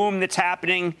PC boom that's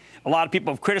happening. A lot of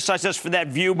people have criticized us for that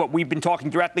view, but we've been talking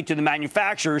directly to the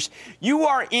manufacturers. You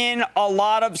are in a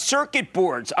lot of circuit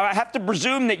boards. I have to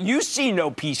presume that you see no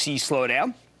PC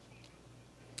slowdown.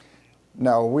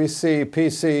 No, we see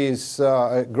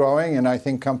PCs growing, and I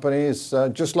think companies,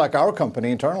 just like our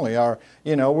company internally,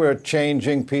 we're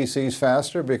changing PCs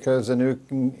faster because the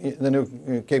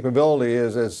new capability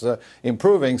is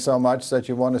improving so much that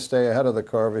you want to stay ahead of the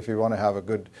curve if you want to have a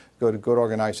good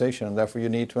organization, and therefore you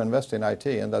need to invest in IT,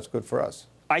 and that's good for us.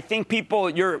 I think people,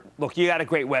 you got a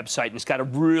great website, and it's got a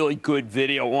really good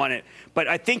video on it. But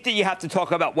I think that you have to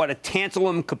talk about what a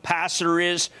tantalum capacitor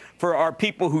is for our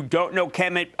people who don't know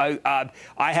Kemet.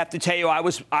 I have to tell you, I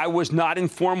was not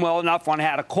informed well enough when I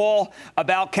had a call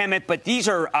about Kemet, but these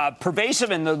are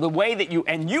pervasive in the way that you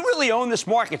really own this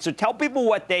market. So tell people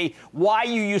why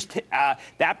you use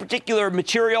that particular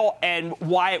material and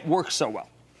why it works so well.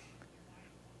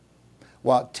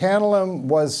 Well, tantalum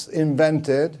was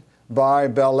invented by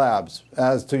Bell Labs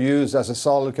to use as a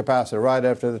solid capacitor right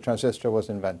after the transistor was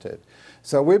invented.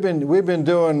 So we've been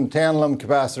doing tantalum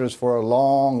capacitors for a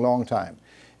long, long time.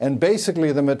 And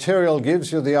basically the material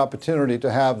gives you the opportunity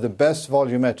to have the best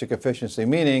volumetric efficiency,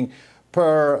 meaning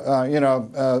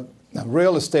per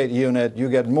real estate unit, you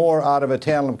get more out of a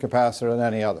tantalum capacitor than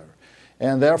any other.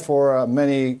 And therefore,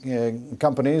 many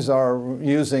companies are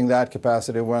using that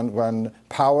capacity when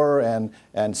power and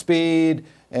speed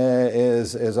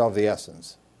is of the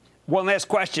essence. One last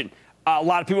question. A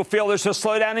lot of people feel there's a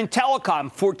slowdown in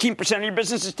telecom. 14% of your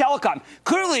business is telecom.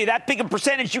 Clearly, that big a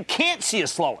percentage, you can't see a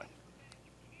slowing.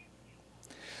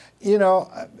 We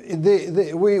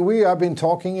have been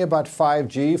talking about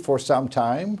 5G for some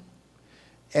time,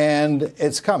 and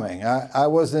it's coming. I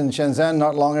was in Shenzhen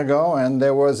not long ago, and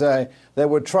they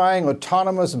were trying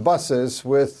autonomous buses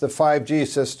with the 5G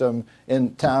system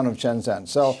in town of Shenzhen.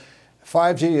 So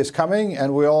 5G is coming,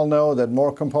 and we all know that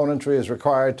more componentry is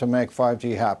required to make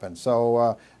 5G happen.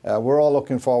 So we're all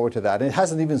looking forward to that. It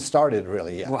hasn't even started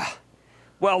really yet. Wow.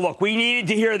 Well, look, we needed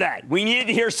to hear that. We needed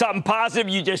to hear something positive.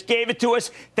 You just gave it to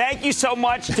us. Thank you so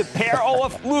much to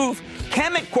Per-Olof Loof,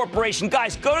 Kemet Corporation.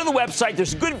 Guys, go to the website.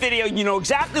 There's a good video. You know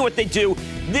exactly what they do.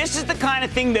 This is the kind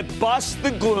of thing that busts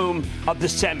the gloom of the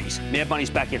semis. Mad Money's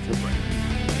back in for the break.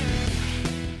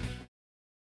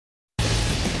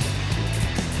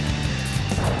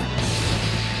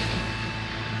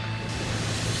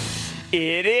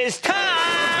 It is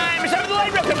time. It's time for the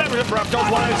late round.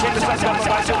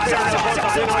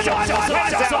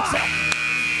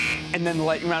 And then the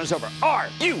lightning round is over. Are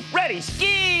you ready?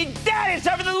 Ski Daddy. It's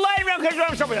time for the lightning round.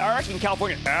 I'm starting with Eric in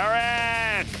California.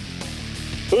 Eric.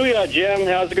 Booyah, Jim.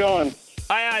 How's it going?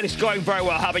 It's going very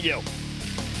well. How about you?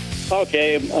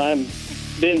 Okay. I'm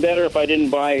been better if I didn't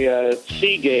buy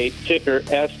Seagate, ticker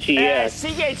STX.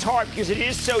 Seagate's hard because it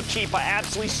is so cheap. I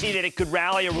absolutely see that it could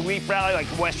rally, a relief rally like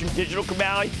Western Digital could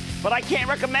rally. But I can't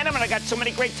recommend them, and I got so many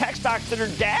great tech stocks that are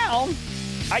down.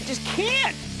 I just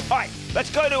can't. All right, let's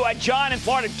go to John in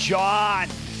Florida. John.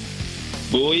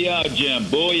 Booyah, Jim.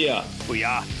 Booyah.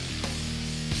 Booyah.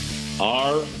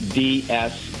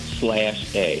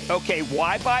 RDS/A. Okay,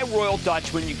 why buy Royal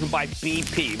Dutch when you can buy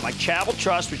BP? My Travel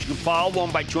Trust, which you can follow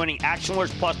along by joining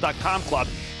ActionAlertsPlus.com Club,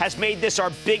 has made this our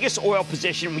biggest oil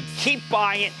position. We keep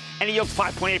buying it, and it yields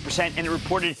 5.8%, and it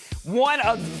reported one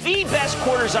of the best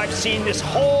quarters I've seen this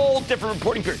whole different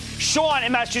reporting period. Sean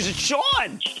in Massachusetts.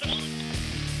 Sean!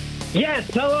 Yes,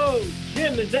 hello,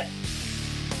 Jim. Is that...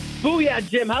 Booyah,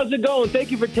 Jim. How's it going?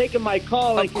 Thank you for taking my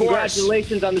call, and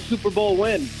congratulations on the Super Bowl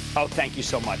win. Oh, thank you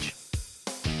so much.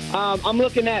 I'm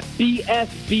looking at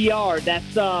BSBR.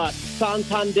 That's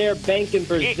Santander Bank in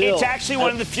Brazil. It's actually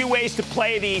one of the few ways to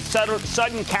play the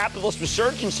sudden capitalist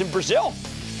resurgence in Brazil.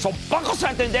 So Banco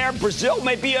Santander, Brazil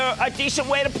may be a decent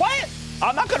way to play it.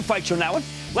 I'm not going to fight you on that one.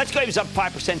 Let's go. He was up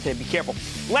 5% today. Be careful.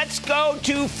 Let's go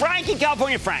to Frank in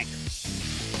California. Frank.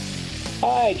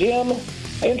 Hi, Jim.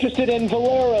 Interested in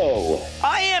Valero.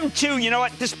 I am too. You know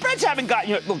what? The spreads haven't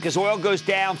gotten. Look, as oil goes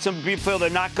down, some people feel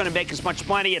they're not going to make as much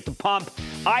money at the pump.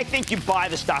 I think you buy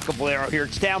the stock of Valero here.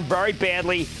 It's down very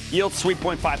badly. Yields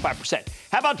 3.55%.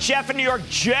 How about Jeff in New York?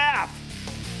 Jeff.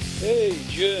 Hey,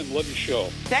 Jim. Love your show.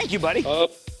 Thank you, buddy.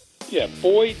 Yeah,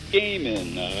 Boyd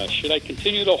Gaiman. Should I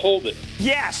continue to hold it?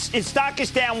 Yes, its stock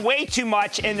is down way too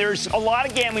much, and there's a lot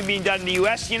of gambling being done in the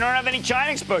U.S. You don't have any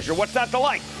China exposure. What's not to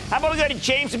like? How about we go to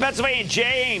James in Pennsylvania?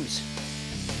 James.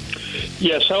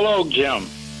 Yes, hello, Jim.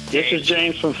 This is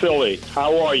James from Philly.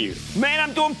 How are you? Man,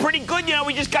 I'm doing pretty good. You know,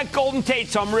 we just got Golden Tate,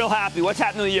 so I'm real happy. What's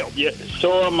happening with you? Yeah,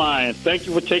 so am I. Thank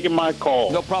you for taking my call.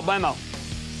 No problemo.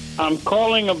 I'm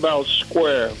calling about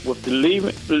Square with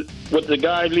the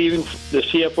guy leaving the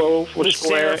CFO for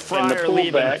Square and the pullback.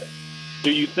 Leaving.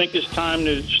 Do you think it's time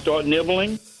to start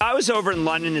nibbling? I was over in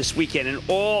London this weekend, and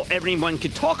all everyone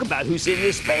could talk about who's in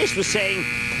this space was saying,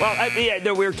 well,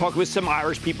 we were talking with some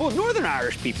Irish people, Northern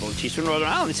Irish people, and she's from Northern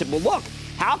Ireland. They said, well, look,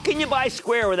 how can you buy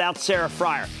Square without Sarah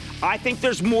Fryer? I think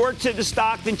there's more to the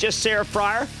stock than just Sarah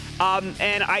Fryer.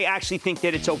 And I actually think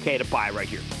that it's okay to buy right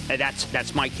here. And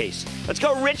that's my case. Let's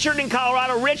go, Richard in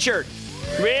Colorado. Richard.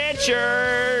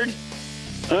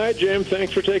 Hi, Jim.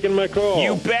 Thanks for taking my call.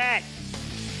 You bet.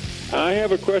 I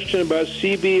have a question about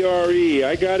CBRE.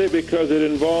 I got it because it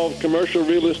involved commercial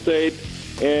real estate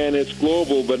and it's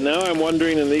global. But now I'm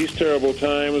wondering in these terrible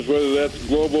times whether that's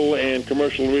global and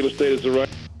commercial real estate is the right.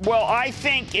 Well, I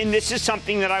think, and this is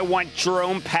something that I want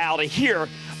Jerome Powell to hear,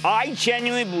 I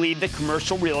genuinely believe that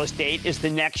commercial real estate is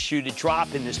the next shoe to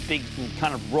drop in this big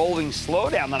kind of rolling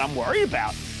slowdown that I'm worried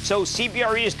about. So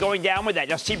CBRE is going down with that.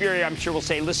 Now, CBRE, I'm sure, will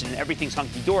say, listen, everything's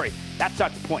hunky-dory. That's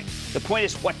not the point. The point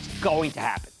is what's going to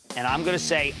happen. And I'm going to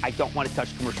say I don't want to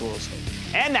touch commercial real estate.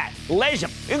 And that, ladies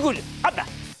and gentlemen, the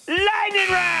Lightning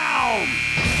Round!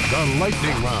 The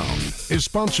Lightning Round is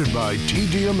sponsored by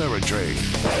TD Ameritrade.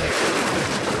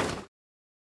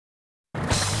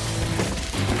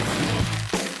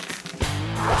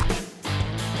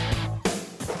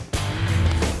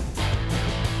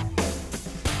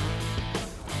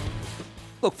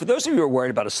 Look, for those of you who are worried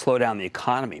about a slowdown in the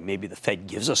economy, maybe the Fed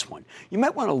gives us one, you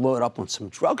might want to load up on some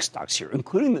drug stocks here,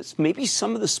 including maybe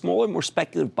some of the smaller, more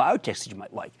speculative biotechs that you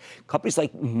might like. Companies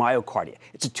like MyoKardia.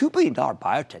 It's a $2 billion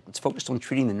biotech that's focused on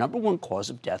treating the number one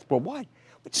cause of death worldwide,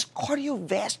 which is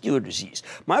cardiovascular disease.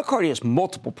 MyoKardia has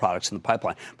multiple products in the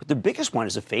pipeline, but the biggest one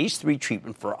is a phase 3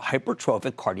 treatment for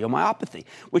hypertrophic cardiomyopathy,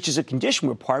 which is a condition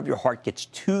where part of your heart gets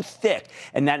too thick,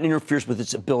 and that interferes with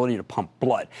its ability to pump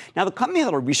blood. Now, the company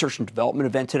had a research and development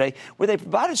event today where they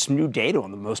provided some new data on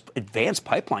the most advanced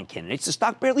pipeline candidates. The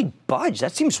stock barely budged.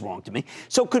 That seems wrong to me.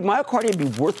 So could MyoKardia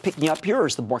be worth picking up here, or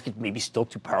is the market maybe still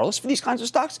too perilous for these kinds of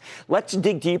stocks? Let's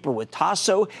dig deeper with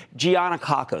Tasso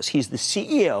Giannakakos. He's the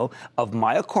CEO of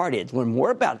MyoKardia to learn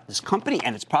more about this company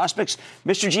and its prospects.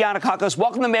 Mr. Giannakakos,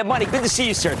 welcome to Mad Money. Good to see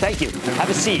you, sir. Thank you. Have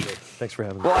a seat. Thanks for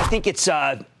having me. Well, I think it's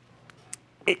high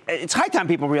time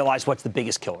people realize what's the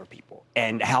biggest killer of people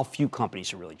and how few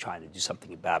companies are really trying to do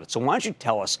something about it. So why don't you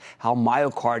tell us how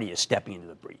MyoKardia is stepping into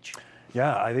the breach?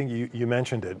 Yeah, I think you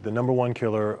mentioned it. The number one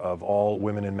killer of all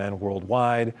women and men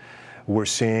worldwide. We're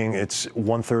seeing it's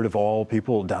 1/3 of all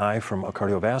people die from a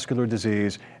cardiovascular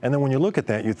disease. And then when you look at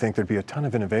that, you'd think there'd be a ton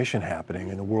of innovation happening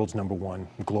in the world's number one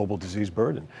global disease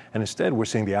burden. And instead, we're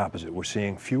seeing the opposite. We're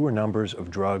seeing fewer numbers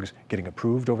of drugs getting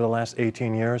approved over the last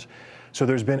 18 years. So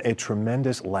there's been a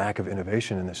tremendous lack of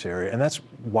innovation in this area, and that's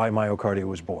why MyoKardia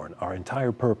was born. Our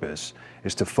entire purpose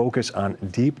is to focus on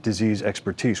deep disease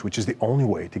expertise, which is the only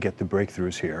way to get the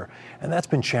breakthroughs here. And that's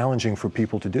been challenging for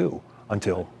people to do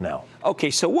until now. Okay,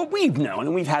 so what we've known,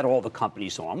 and we've had all the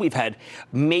companies on, we've had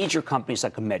major companies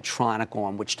like a Medtronic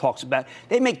on, which talks about,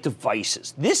 they make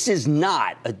devices. This is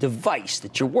not a device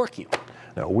that you're working on.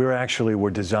 No, we're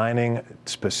designing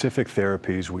specific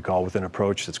therapies we call with an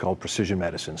approach that's called precision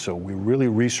medicine. So we really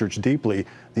research deeply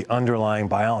the underlying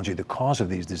biology, the cause of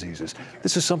these diseases.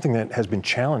 This is something that has been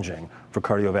challenging for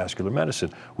cardiovascular medicine.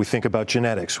 We think about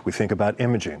genetics, we think about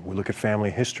imaging, we look at family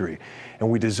history, and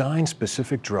we design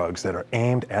specific drugs that are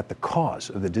aimed at the cause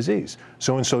of the disease.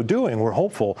 So in so doing, we're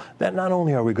hopeful that not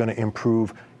only are we going to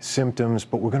improve symptoms,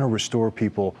 but we're going to restore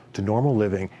people to normal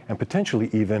living and potentially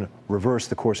even reverse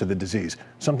the course of the disease,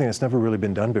 something that's never really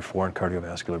been done before in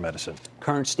cardiovascular medicine.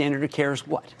 Current standard of care is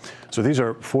what? So these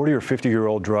are 40 or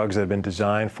 50-year-old drugs that have been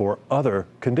designed for other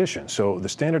conditions. So the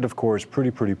standard of care is pretty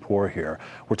poor here.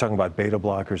 We're talking about beta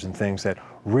blockers and things that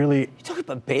really... You're talking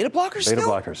about beta blockers Beta still?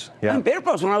 blockers, yeah. I mean, beta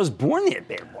blockers, when I was born, they had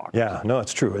beta blockers. Yeah, no,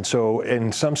 it's true. And so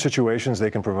in some situations, they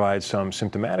can provide some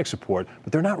symptomatic support,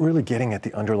 but they're not really getting at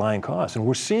the underlying cause. And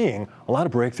we're seeing a lot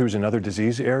of breakthroughs in other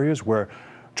disease areas where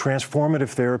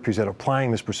transformative therapies that are applying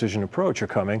this precision approach are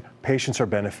coming. Patients are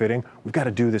benefiting. We've got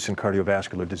to do this in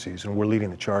cardiovascular disease, and we're leading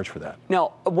the charge for that.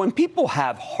 Now, when people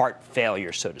have heart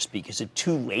failure, so to speak, is it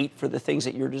too late for the things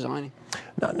that you're designing?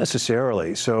 Not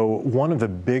necessarily. So one of the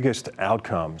biggest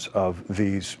outcomes of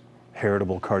these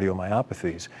heritable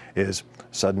cardiomyopathies is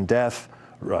sudden death,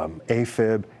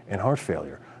 AFib, and heart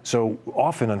failure. So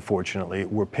often, unfortunately,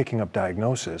 we're picking up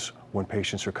diagnosis when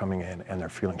patients are coming in and they're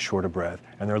feeling short of breath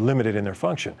and they're limited in their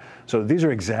function. So these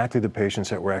are exactly the patients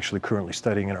that we're actually currently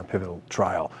studying in our pivotal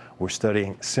trial. We're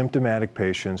studying symptomatic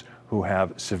patients who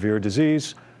have severe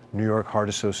disease, New York Heart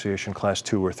Association class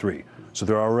 2 or 3. So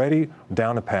they're already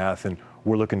down a path, and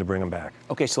we're looking to bring them back.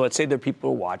 Okay, so let's say there are people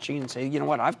who are watching and say, you know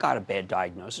what, I've got a bad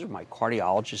diagnosis. My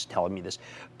cardiologist is telling me this.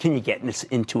 Can you get this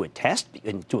into a test,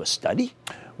 into a study?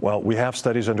 Well, we have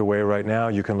studies underway right now.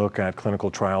 You can look at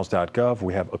clinicaltrials.gov.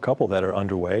 We have a couple that are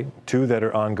underway, 2 that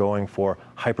are ongoing for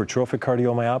hypertrophic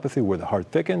cardiomyopathy, where the heart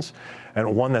thickens,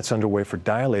 and 1 that's underway for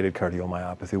dilated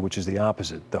cardiomyopathy, which is the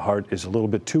opposite. The heart is a little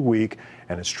bit too weak,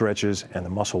 and it stretches, and the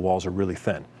muscle walls are really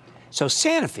thin. So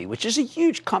Sanofi, which is a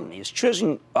huge company, is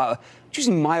choosing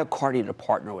MyoKardia to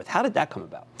partner with. How did that come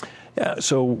about? Yeah,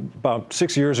 so about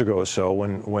 6 years ago or so,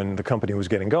 when the company was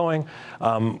getting going,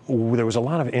 there was a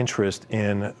lot of interest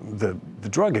in the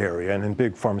drug area and in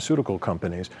big pharmaceutical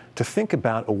companies to think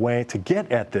about a way to get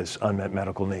at this unmet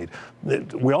medical need.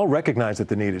 We all recognize that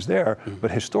the need is there,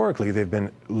 but historically they've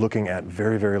been looking at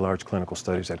very, very large clinical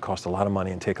studies that cost a lot of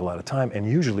money and take a lot of time and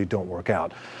usually don't work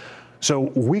out.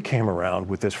 So we came around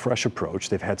with this fresh approach.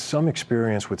 They've had some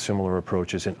experience with similar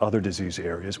approaches in other disease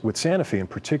areas, with Sanofi in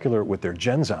particular with their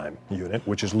Genzyme unit,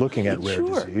 which is looking at rare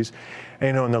disease.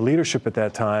 And, and the leadership at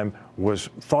that time was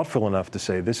thoughtful enough to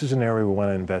say, this is an area we want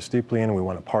to invest deeply in, we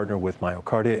want to partner with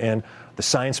MyoKardia in. The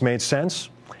science made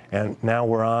sense. And now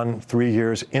we're on 3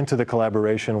 years into the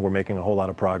collaboration. We're making a whole lot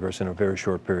of progress in a very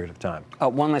short period of time.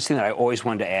 One last thing that I always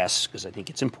wanted to ask, because I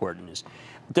think it's important, is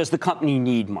does the company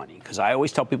need money? Because I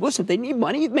always tell people, listen, if they need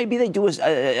money, maybe they do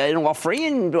an offering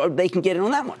and they can get in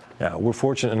on that one. Yeah, we're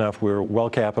fortunate enough. We're well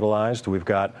capitalized. We've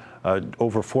got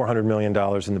over $400 million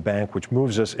in the bank, which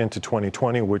moves us into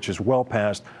 2020, which is well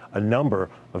past a number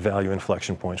of value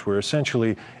inflection points. We're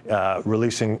essentially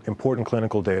releasing important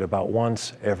clinical data about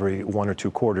once every 1 or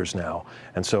 2 quarters now.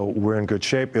 And so we're in good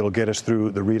shape. It'll get us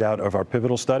through the readout of our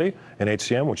pivotal study in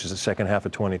HCM, which is the second half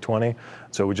of 2020.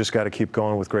 So we just got to keep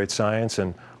going with great science,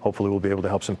 and hopefully we'll be able to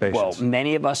help some patients. Well,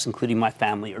 many of us, including my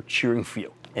family, are cheering for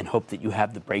you and hope that you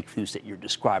have the breakthroughs that you're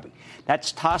describing.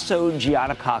 That's Tasso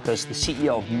Giannakakis, the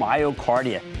CEO of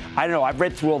MyoKardia. I don't know, I've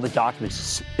read through all the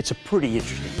documents. It's a pretty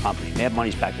interesting company. Mad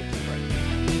Money's back at you, right?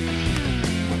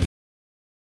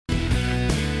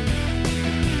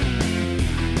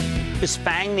 Is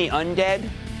Fang the undead?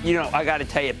 You know, I got to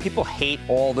tell you, people hate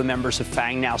all the members of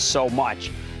Fang now so much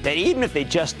that even if they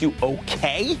just do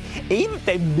okay, even if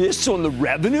they miss on the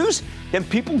revenues, then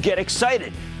people get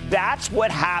excited. That's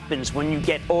what happens when you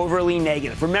get overly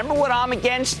negative. Remember what I'm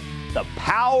against? The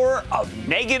power of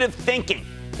negative thinking.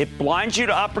 It blinds you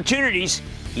to opportunities,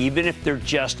 even if they're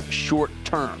just short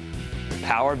term. The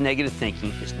power of negative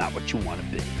thinking is not what you want to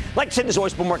be. Like I said, this is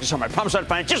always Bull Market Summer. I promise I'll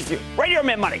find it just for you. Right here on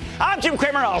Mad Money. I'm Jim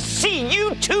Cramer, and I'll see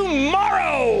you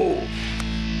tomorrow.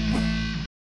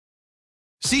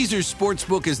 Caesars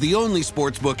Sportsbook is the only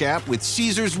sportsbook app with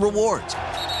Caesars Rewards.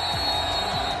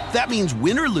 That means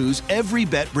win or lose, every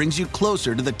bet brings you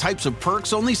closer to the types of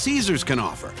perks only Caesars can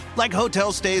offer. Like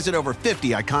hotel stays at over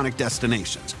 50 iconic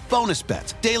destinations, bonus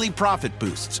bets, daily profit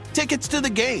boosts, tickets to the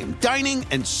game, dining,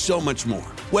 and so much more.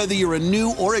 Whether you're a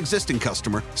new or existing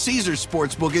customer, Caesars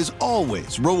Sportsbook is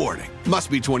always rewarding.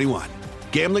 Must be 21.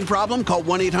 Gambling problem? Call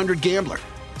 1-800-GAMBLER.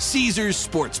 Caesars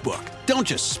Sportsbook. Don't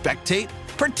just spectate,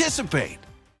 participate.